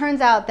 So it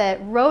turns out that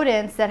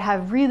rodents that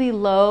have really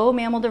low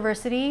mammal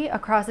diversity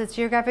across its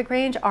geographic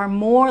range are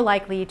more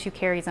likely to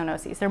carry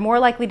zoonoses. They're more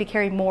likely to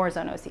carry more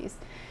zoonoses.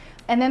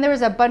 And then there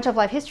was a bunch of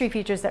life history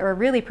features that were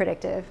really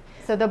predictive.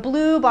 So the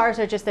blue bars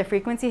are just the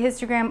frequency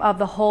histogram of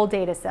the whole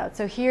data set.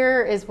 So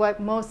here is what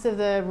most of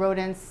the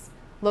rodents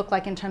look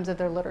like in terms of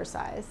their litter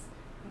size.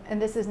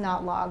 And this is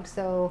not logged.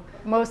 So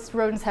most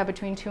rodents have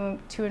between 2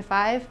 and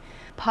 5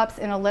 pups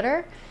in a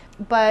litter,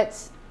 but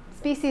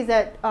species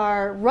that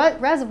are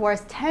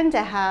reservoirs tend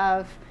to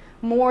have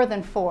more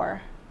than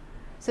 4.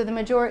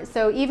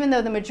 So even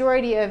though the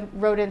majority of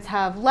rodents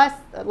have less,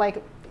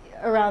 like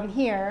around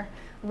here,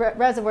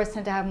 reservoirs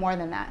tend to have more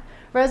than that.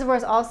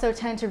 Reservoirs also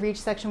tend to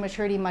reach sexual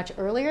maturity much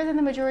earlier than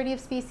the majority of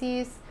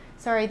species.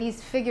 Sorry,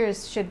 these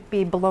figures should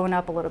be blown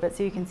up a little bit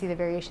so you can see the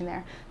variation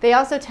there. They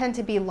also tend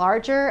to be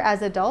larger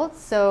as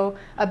adults, so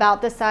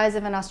about the size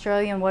of an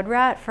Australian wood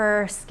rat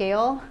for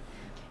scale.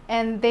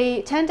 And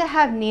they tend to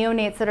have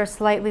neonates that are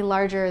slightly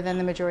larger than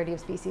the majority of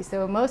species.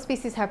 So most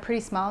species have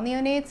pretty small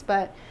neonates,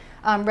 but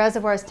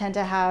reservoirs tend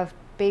to have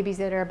babies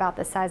that are about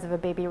the size of a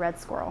baby red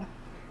squirrel.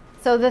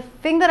 So the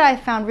thing that I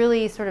found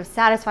really sort of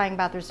satisfying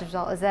about this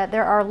result is that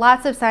there are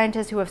lots of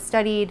scientists who have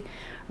studied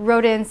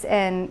rodents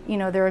and, you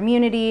know, their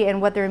immunity and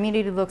what their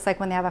immunity looks like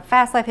when they have a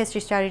fast life history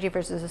strategy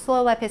versus a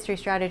slow life history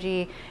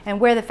strategy,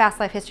 and where the fast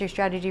life history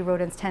strategy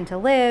rodents tend to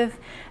live.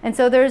 And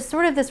so there's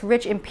sort of this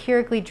rich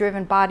empirically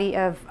driven body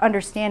of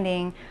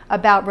understanding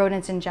about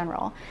rodents in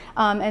general.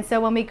 And so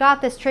when we got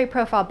this trait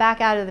profile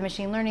back out of the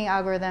machine learning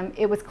algorithm,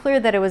 it was clear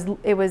that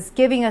it was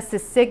giving us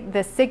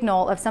the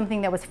signal of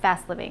something that was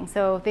fast living.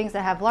 So things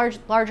that have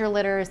larger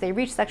litters, they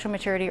reach sexual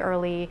maturity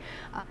early.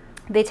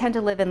 They tend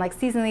to live in like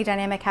seasonally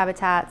dynamic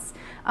habitats.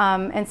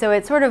 And so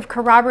it sort of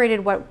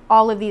corroborated what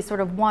all of these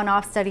sort of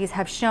one-off studies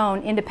have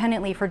shown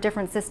independently for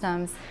different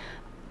systems.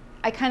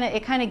 It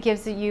kind of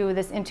gives you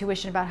this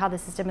intuition about how the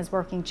system is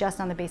working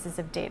just on the basis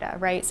of data,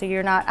 right? So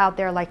you're not out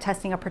there like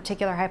testing a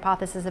particular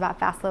hypothesis about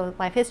fast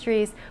life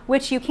histories,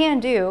 which you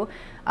can do.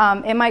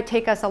 It might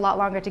take us a lot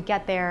longer to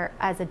get there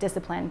as a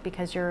discipline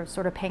because you're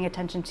sort of paying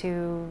attention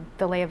to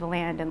the lay of the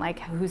land and like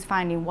who's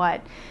finding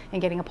what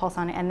and getting a pulse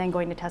on it and then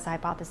going to test a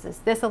hypothesis.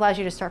 This allows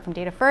you to start from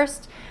data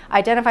first,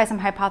 identify some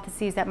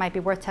hypotheses that might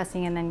be worth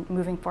testing, and then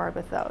moving forward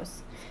with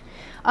those.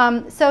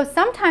 So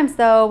sometimes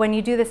though, when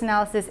you do this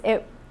analysis,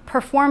 it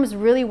performs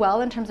really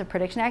well in terms of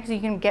prediction accuracy. You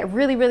can get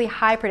really, really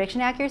high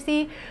prediction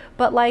accuracy,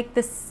 but like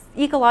this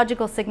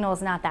ecological signal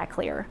is not that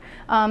clear.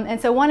 And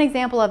so one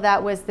example of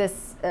that was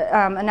this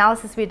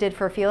analysis we did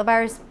for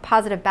filovirus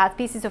positive bat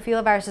species. So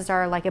filoviruses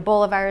are like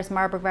Ebola virus,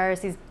 Marburg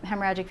virus, these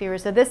hemorrhagic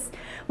fevers. So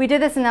we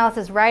did this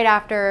analysis right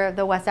after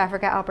the West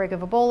Africa outbreak of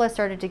Ebola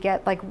started to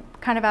get like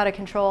kind of out of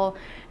control.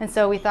 And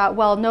so we thought,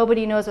 well,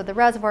 nobody knows what the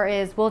reservoir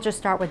is. We'll just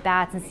start with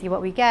bats and see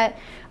what we get.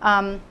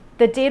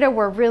 The data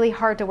were really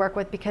hard to work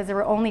with because there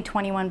were only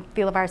 21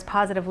 filovirus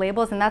positive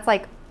labels, and that's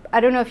like, I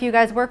don't know if you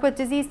guys work with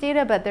disease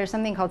data, but there's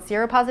something called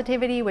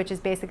seropositivity, which is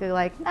basically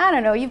like, I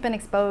don't know, you've been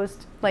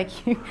exposed, like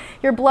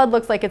your blood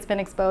looks like it's been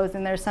exposed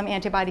and there's some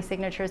antibody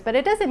signatures, but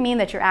it doesn't mean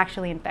that you're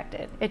actually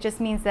infected. It just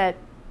means that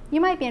you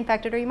might be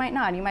infected or you might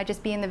not. You might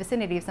just be in the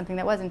vicinity of something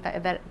that was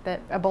infected,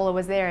 that Ebola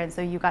was there, and so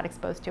you got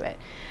exposed to it.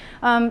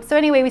 So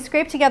anyway, we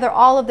scraped together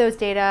all of those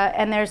data,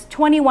 and there's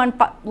 21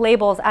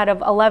 labels out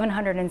of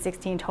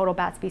 1,116 total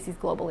bat species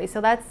globally.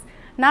 So that's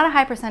not a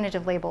high percentage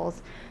of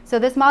labels. So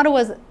this model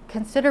was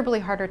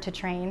considerably harder to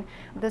train.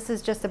 This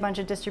is just a bunch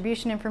of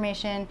distribution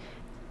information.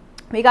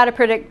 we got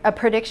a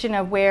prediction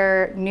of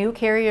where new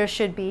carriers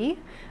should be.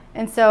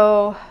 And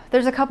so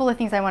there's a couple of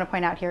things I want to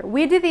point out here.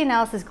 We did the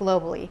analysis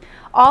globally.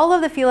 All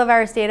of the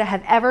filovirus data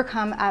have ever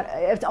come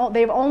out,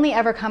 they've only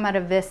ever come out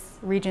of this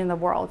region of the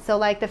world. So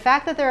like the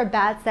fact that there are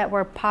bats that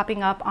were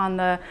popping up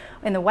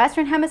in the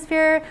Western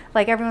hemisphere,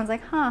 like everyone's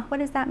like, huh, what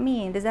does that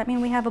mean? Does that mean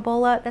we have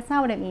Ebola? That's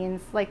not what it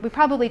means. Like we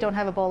probably don't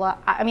have Ebola.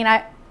 I mean,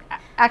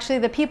 actually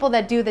the people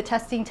that do the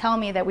testing tell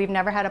me that we've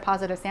never had a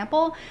positive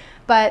sample,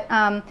 but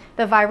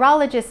the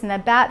virologists and the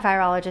bat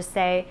virologists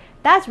say,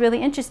 that's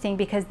really interesting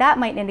because that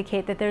might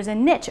indicate that there's a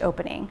niche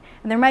opening.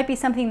 And there might be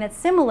something that's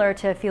similar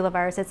to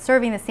filovirus that's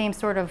serving the same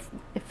sort of,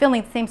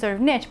 filling the same sort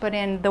of niche, but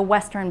in the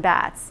Western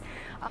bats,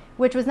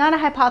 which was not a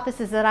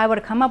hypothesis that I would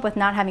have come up with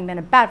not having been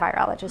a bat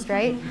virologist,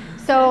 right?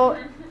 So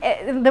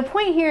the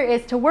point here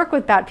is to work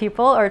with bat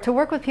people or to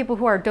work with people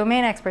who are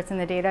domain experts in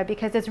the data,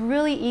 because it's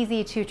really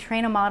easy to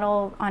train a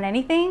model on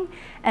anything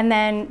and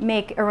then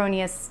make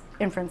erroneous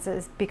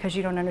inferences because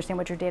you don't understand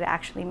what your data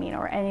actually mean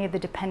or any of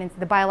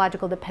the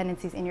biological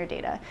dependencies in your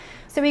data.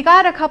 So we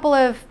got a couple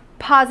of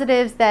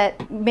positives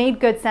that made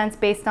good sense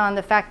based on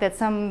the fact that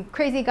some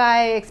crazy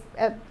guy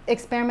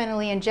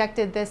experimentally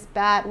injected this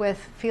bat with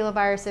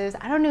filoviruses.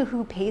 I don't know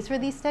who pays for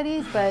these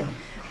studies, but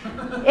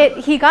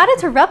he got it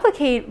to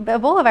replicate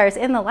Ebola virus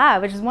in the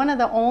lab, which is one of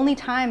the only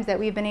times that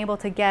we've been able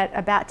to get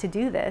a bat to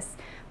do this.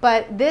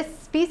 But this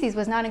species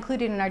was not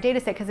included in our data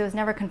set because it was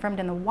never confirmed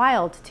in the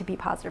wild to be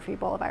positive for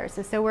Ebola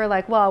viruses. So we're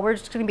like, well, we're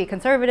just going to be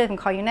conservative and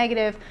call you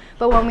negative.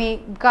 But when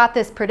we got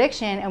this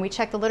prediction and we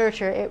checked the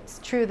literature, it's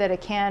true that it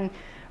can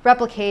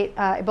replicate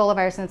Ebola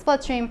virus in its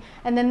bloodstream.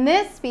 And then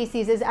this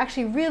species is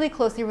actually really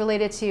closely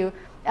related to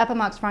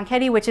Epimax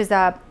bronchieti, which is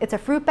it's a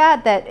fruit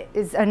bat that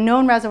is a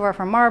known reservoir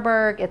for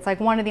Marburg. It's like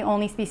one of the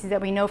only species that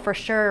we know for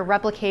sure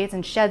replicates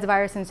and sheds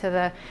virus into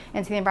the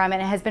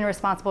environment and has been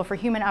responsible for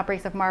human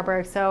outbreaks of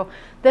Marburg. So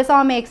this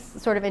all makes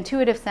sort of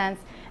intuitive sense.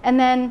 And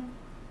then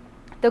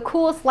the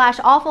cool /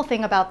 awful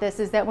thing about this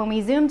is that when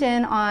we zoomed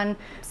in on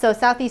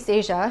Southeast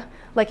Asia,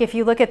 like if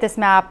you look at this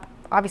map,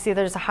 obviously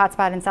there's a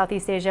hotspot in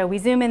Southeast Asia. We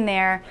zoom in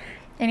there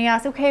and you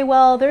ask, okay,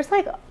 well, there's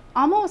like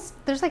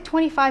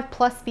 25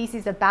 plus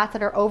species of bats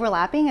that are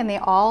overlapping and they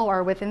all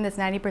are within this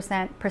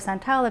 90%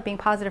 percentile of being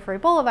positive for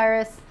Ebola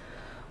virus.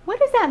 What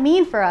does that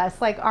mean for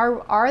us? Like,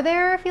 are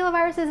there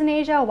filoviruses in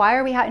Asia? Why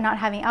are we not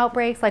having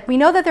outbreaks? Like, we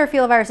know that there are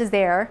filoviruses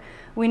there.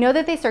 We know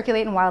that they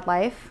circulate in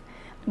wildlife.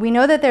 We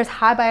know that there's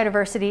high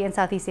biodiversity in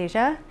Southeast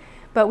Asia,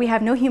 but we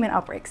have no human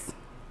outbreaks.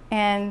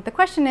 And the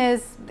question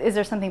is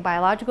there something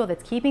biological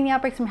that's keeping the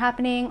outbreaks from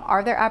happening?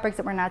 Are there outbreaks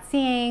that we're not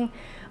seeing? It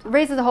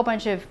raises a whole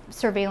bunch of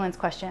surveillance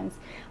questions.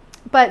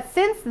 But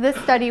since this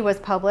study was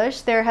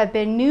published, there have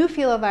been new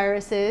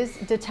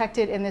filoviruses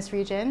detected in this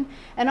region.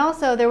 And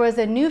also there was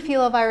a new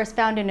filovirus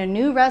found in a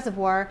new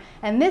reservoir,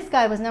 and this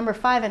guy was number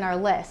 5 in our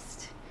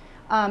list.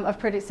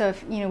 So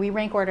if we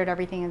rank ordered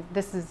everything, and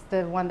this is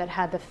the one that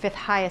had the 5th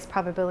highest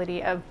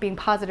probability of being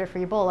positive for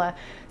Ebola.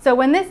 So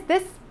when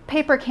this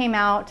paper came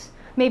out,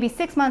 maybe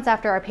 6 months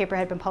after our paper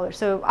had been published.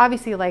 So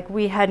obviously, like, I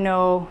didn't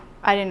know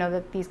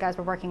that these guys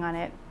were working on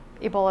it.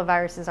 Ebola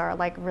viruses are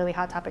like really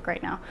hot topic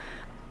right now.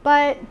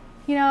 But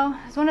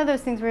it's one of those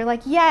things where you're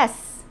like,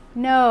 yes,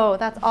 no,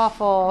 that's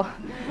awful.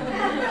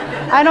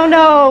 I don't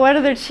know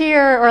whether to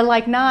cheer or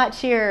like not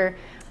cheer.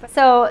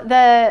 So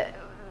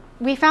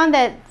we found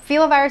that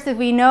filoviruses,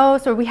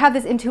 we have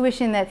this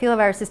intuition that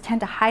filoviruses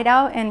tend to hide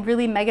out in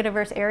really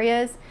megadiverse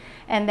areas,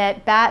 and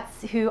that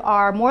bats who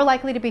are more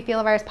likely to be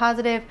filovirus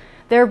positive,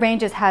 their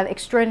ranges have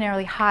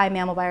extraordinarily high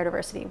mammal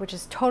biodiversity, which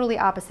is totally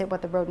opposite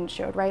what the rodents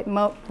showed, right?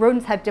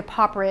 Rodents have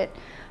depauperate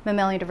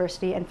mammalian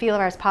diversity, and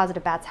filovirus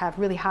positive bats have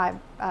really high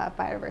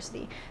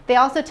biodiversity. They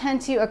also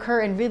tend to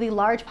occur in really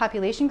large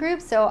population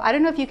groups. So I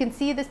don't know if you can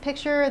see this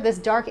picture, this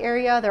dark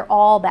area, they're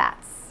all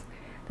bats.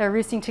 They're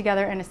roosting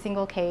together in a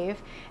single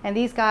cave. And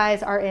these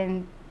guys are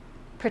in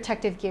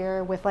protective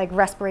gear with like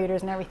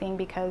respirators and everything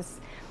because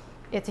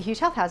it's a huge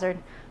health hazard.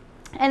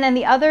 And then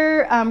the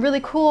other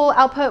really cool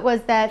output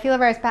was that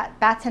filovirus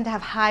bats tend to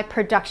have high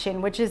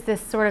production, which is this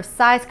sort of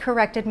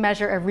size-corrected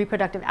measure of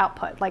reproductive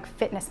output, like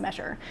fitness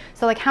measure.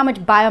 So like how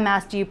much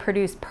biomass do you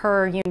produce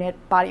per unit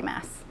body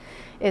mass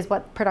is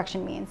what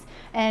production means.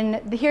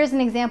 And here's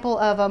an example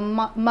of a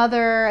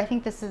mother. I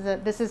think this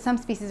is some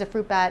species of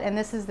fruit bat, and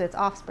this is its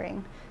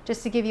offspring,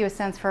 just to give you a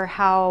sense for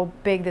how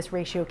big this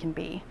ratio can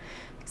be.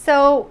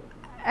 So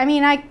I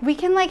mean, we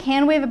can like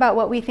hand wave about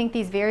what we think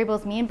these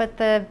variables mean, but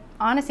the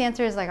honest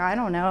answer is like, I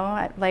don't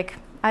know.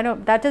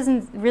 That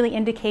doesn't really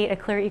indicate a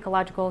clear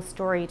ecological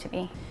story to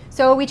me.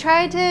 So we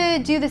tried to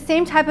do the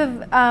same type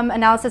of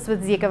analysis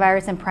with Zika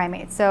virus in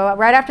primates. So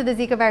right after the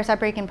Zika virus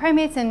outbreak in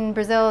primates in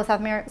Brazil, South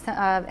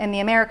America, and the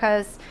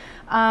Americas,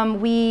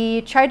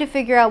 we tried to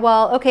figure out,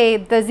 well, okay,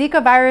 the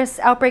Zika virus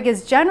outbreak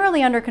is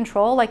generally under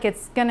control. Like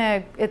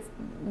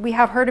we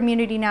have herd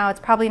immunity now. It's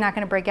probably not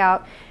going to break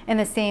out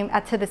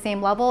to the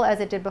same level as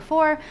it did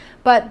before.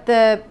 But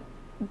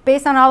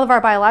based on all of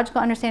our biological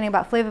understanding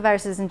about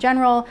flaviviruses in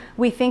general,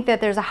 we think that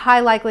there's a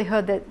high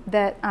likelihood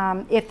that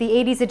if the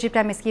Aedes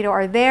aegypti mosquito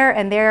are there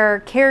and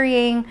they're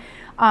carrying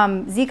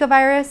Zika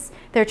virus,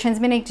 they're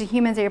transmitting to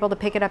humans, they're able to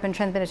pick it up and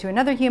transmit it to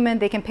another human.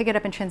 They can pick it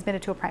up and transmit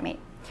it to a primate.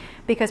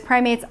 Because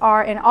primates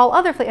are,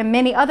 in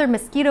many other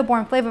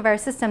mosquito-borne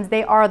flavivirus systems,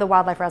 they are the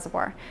wildlife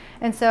reservoir.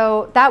 And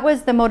so that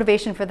was the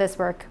motivation for this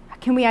work.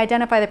 Can we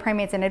identify the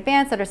primates in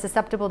advance that are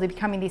susceptible to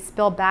becoming these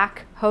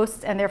spill-back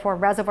hosts and therefore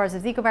reservoirs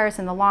of Zika virus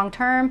in the long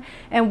term?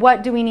 And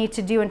what do we need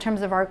to do in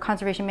terms of our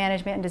conservation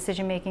management and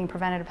decision-making,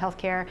 preventative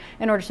healthcare,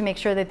 in order to make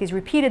sure that these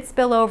repeated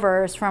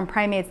spillovers from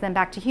primates then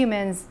back to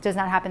humans does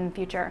not happen in the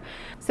future?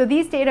 So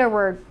these data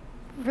were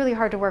really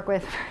hard to work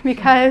with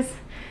because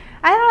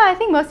I don't know, I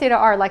think most data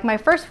are. Like my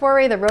first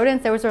foray, the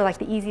rodents, those were like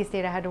the easiest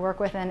data I had to work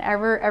with, and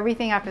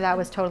everything after that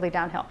was totally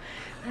downhill.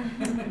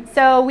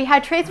 So we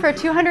had traits for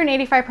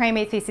 285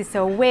 primate species,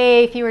 so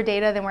way fewer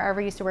data than we're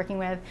ever used to working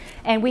with.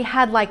 And we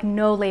had like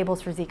no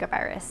labels for Zika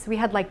virus. We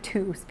had like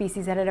 2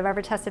 species that had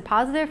ever tested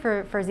positive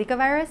for Zika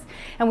virus.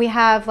 And we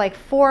have like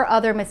 4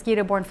 other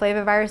mosquito-borne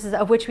flaviviruses,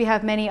 of which we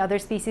have many other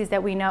species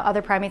that we know,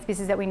 other primate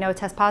species that we know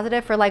test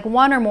positive for like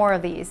 1 or more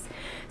of these.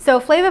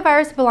 So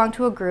flaviviruses belong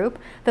to a group.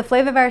 The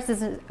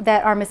flaviviruses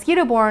that are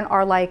mosquito-borne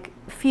are like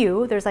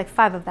few, there's like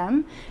 5 of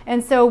them.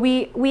 And so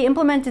we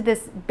implemented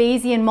this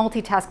Bayesian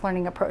multitask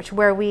learning approach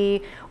where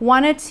we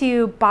wanted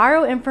to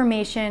borrow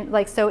information,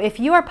 like so if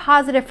you are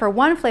positive for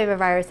one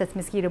flavivirus that's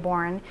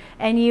mosquito-borne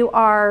and you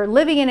are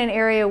living in an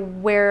area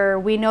where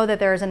we know that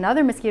there's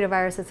another mosquito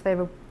virus that's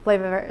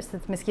flavivirus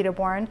that's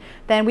mosquito-borne,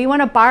 then we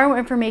want to borrow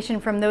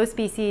information from those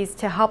species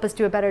to help us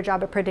do a better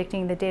job at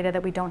predicting the data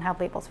that we don't have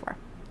labels for.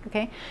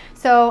 Okay,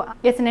 so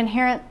it's an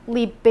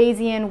inherently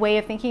Bayesian way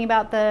of thinking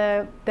about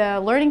the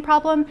learning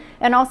problem,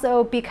 and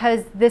also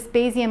because this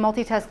Bayesian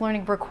multitask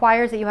learning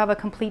requires that you have a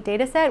complete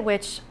data set,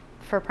 which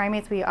for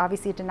primates we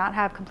obviously did not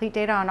have complete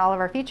data on all of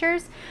our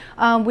features.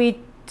 We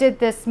did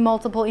this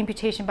multiple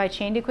imputation by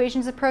chained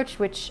equations approach,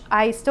 which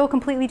I still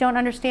completely don't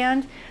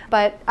understand,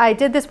 but I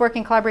did this work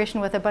in collaboration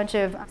with a bunch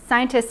of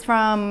scientists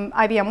from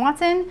IBM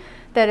Watson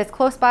that is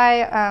close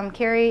by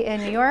Cary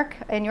in New York,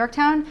 in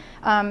Yorktown,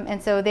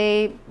 and so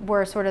they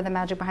were sort of the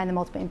magic behind the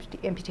multiple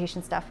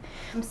imputation stuff.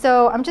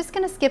 So I'm just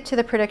going to skip to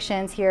the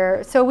predictions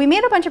here. So we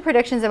made a bunch of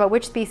predictions about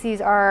which species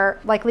are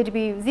likely to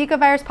be Zika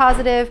virus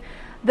positive.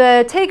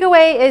 The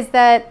takeaway is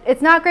that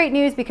it's not great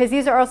news because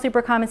these are all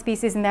super common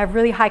species and they have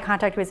really high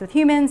contact rates with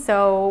humans,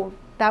 so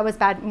that was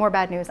more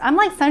bad news. I'm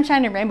like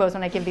sunshine and rainbows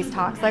when I give these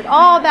talks, like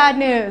all bad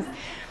news.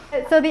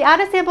 So the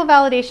out-of-sample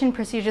validation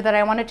procedure that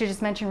I wanted to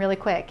just mention really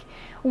quick.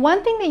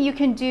 One thing that you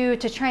can do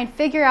to try and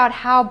figure out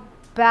how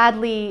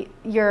badly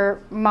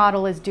your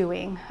model is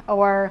doing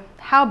or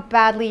how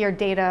badly your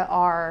data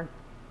are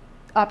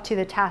up to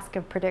the task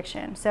of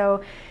prediction.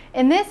 So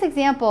in this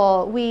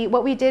example,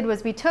 what we did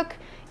was we took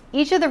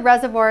each of the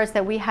reservoirs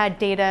that we had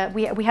data,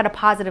 we had a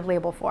positive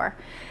label for.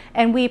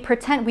 And we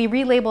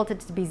relabeled it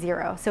to be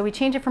 0. So we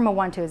changed it from a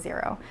 1 to a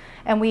 0.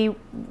 And we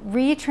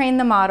retrained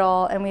the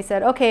model and we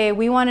said, okay,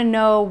 we want to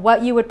know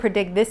what you would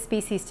predict this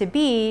species to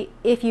be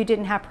if you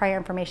didn't have prior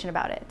information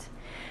about it.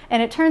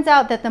 And it turns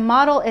out that the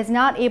model is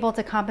not able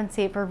to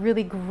compensate for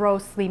really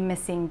grossly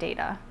missing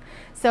data.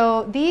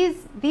 So these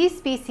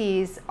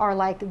species are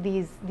like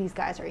these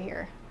guys right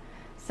here.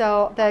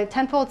 So the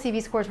 10-fold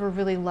CV scores were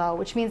really low,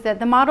 which means that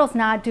the model's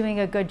not doing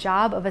a good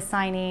job of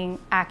assigning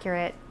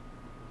accurate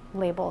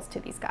labels to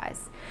these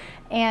guys.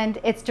 And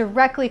it's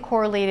directly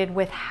correlated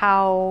with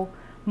how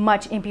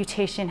much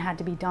imputation had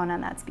to be done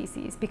on that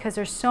species because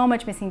there's so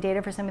much missing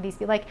data for some of these.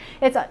 Like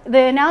the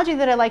analogy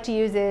that I like to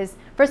use is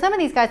for some of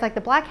these guys, like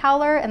the black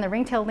howler and the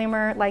ring-tailed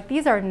lemur, like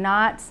these are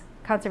not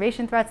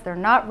conservation threats. They're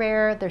not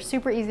rare. They're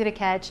super easy to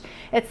catch.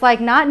 It's like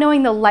not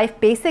knowing the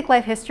basic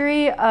life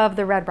history of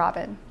the red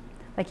robin.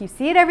 Like you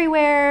see it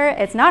everywhere,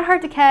 it's not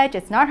hard to catch,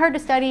 it's not hard to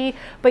study,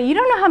 but you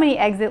don't know how many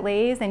eggs it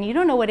lays and you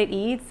don't know what it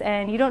eats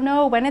and you don't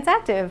know when it's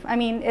active. I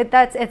mean, it's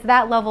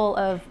that level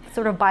of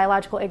sort of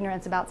biological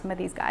ignorance about some of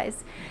these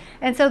guys.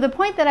 And so the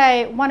point that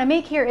I want to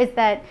make here is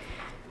that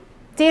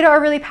data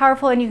are really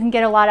powerful and you can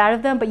get a lot out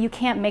of them, but you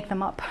can't make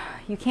them up.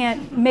 You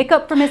can't make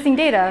up for missing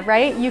data,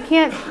 right? You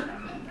can't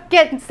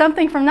get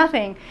something from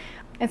nothing.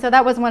 And so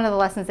that was one of the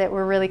lessons that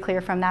were really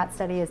clear from that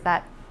study is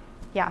that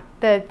yeah,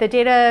 the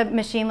data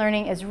machine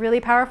learning is really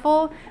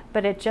powerful,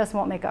 but it just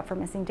won't make up for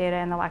missing data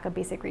and the lack of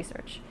basic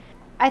research.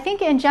 I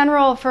think in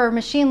general for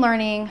machine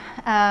learning,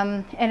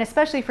 and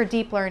especially for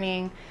deep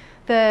learning,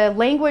 the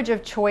language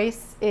of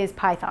choice is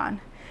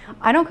Python.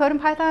 I don't code in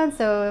Python,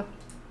 so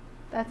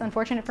that's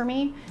unfortunate for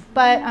me,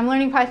 but I'm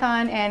learning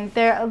Python and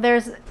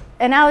there's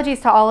analogies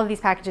to all of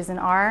these packages in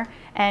R.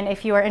 And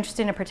if you are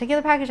interested in a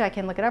particular package, I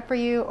can look it up for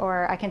you,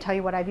 or I can tell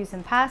you what I've used in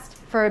the past.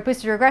 For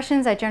boosted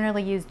regressions, I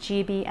generally use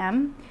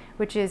GBM,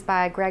 which is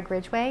by Greg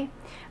Ridgway.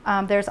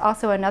 There's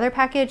also another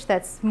package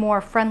that's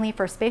more friendly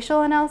for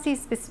spatial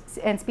analyses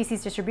and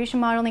species distribution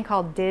modeling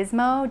called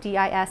DISMO,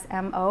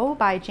 D-I-S-M-O,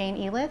 by Jane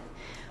Elith.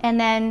 And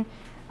then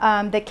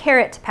The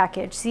CARET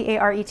package,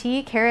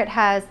 C-A-R-E-T. CARET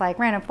has like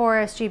random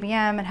forest,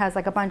 GBM, it has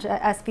like a bunch of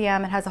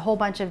SVM, it has a whole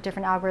bunch of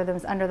different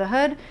algorithms under the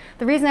hood.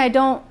 The reason I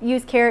don't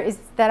use CARET is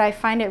that I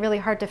find it really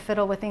hard to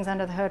fiddle with things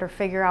under the hood or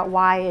figure out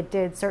why it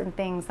did certain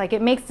things. Like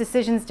it makes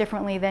decisions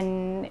differently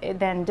than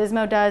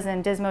Dismo does,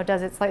 and Dismo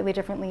does it slightly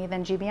differently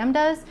than GBM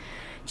does.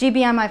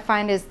 GBM I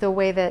find is the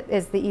way that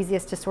is the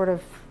easiest to sort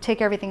of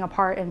take everything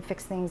apart and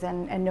fix things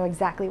and know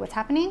exactly what's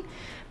happening.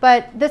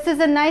 But this is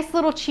a nice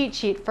little cheat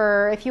sheet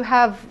for if you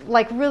have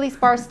like really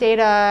sparse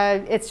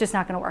data, it's just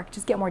not going to work.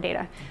 Just get more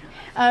data.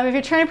 If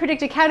you're trying to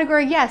predict a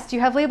category, yes. Do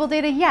you have label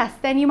data? Yes.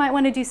 Then you might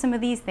want to do some of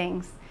these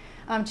things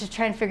to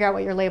try and figure out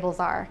what your labels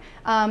are.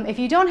 If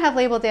you don't have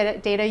label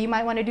data, you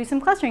might want to do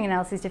some clustering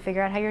analyses to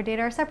figure out how your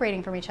data are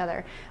separating from each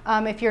other.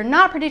 If you're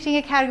not predicting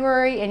a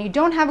category and you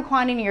don't have a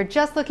quantity, you're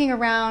just looking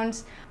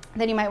around,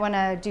 then you might want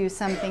to do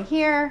something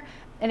here.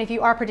 And if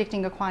you are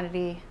predicting a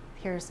quantity,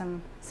 here's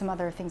some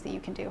other things that you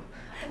can do.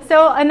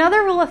 So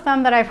another rule of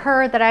thumb that I've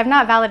heard that I've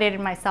not validated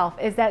myself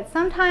is that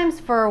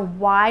sometimes for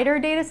wider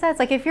data sets,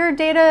 like if your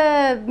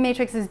data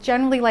matrix is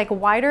generally like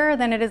wider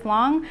than it is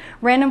long,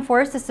 random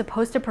forest is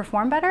supposed to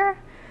perform better.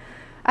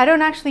 I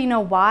don't actually know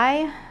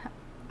why.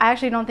 I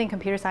actually don't think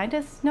computer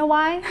scientists know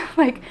why.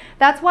 Like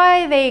that's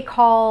why they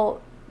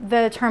call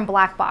the term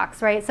black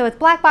box, right? So it's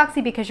black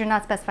boxy because you're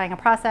not specifying a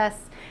process,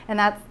 and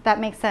that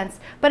makes sense.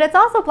 But it's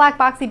also black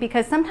boxy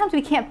because sometimes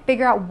we can't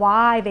figure out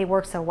why they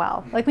work so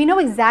well. Like we know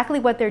exactly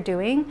what they're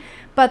doing,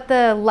 but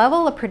the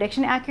level of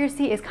prediction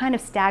accuracy is kind of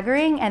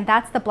staggering, and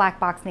that's the black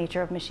box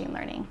nature of machine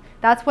learning.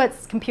 That's what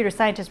computer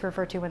scientists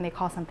refer to when they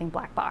call something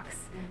black box.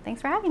 Thanks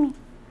for having me.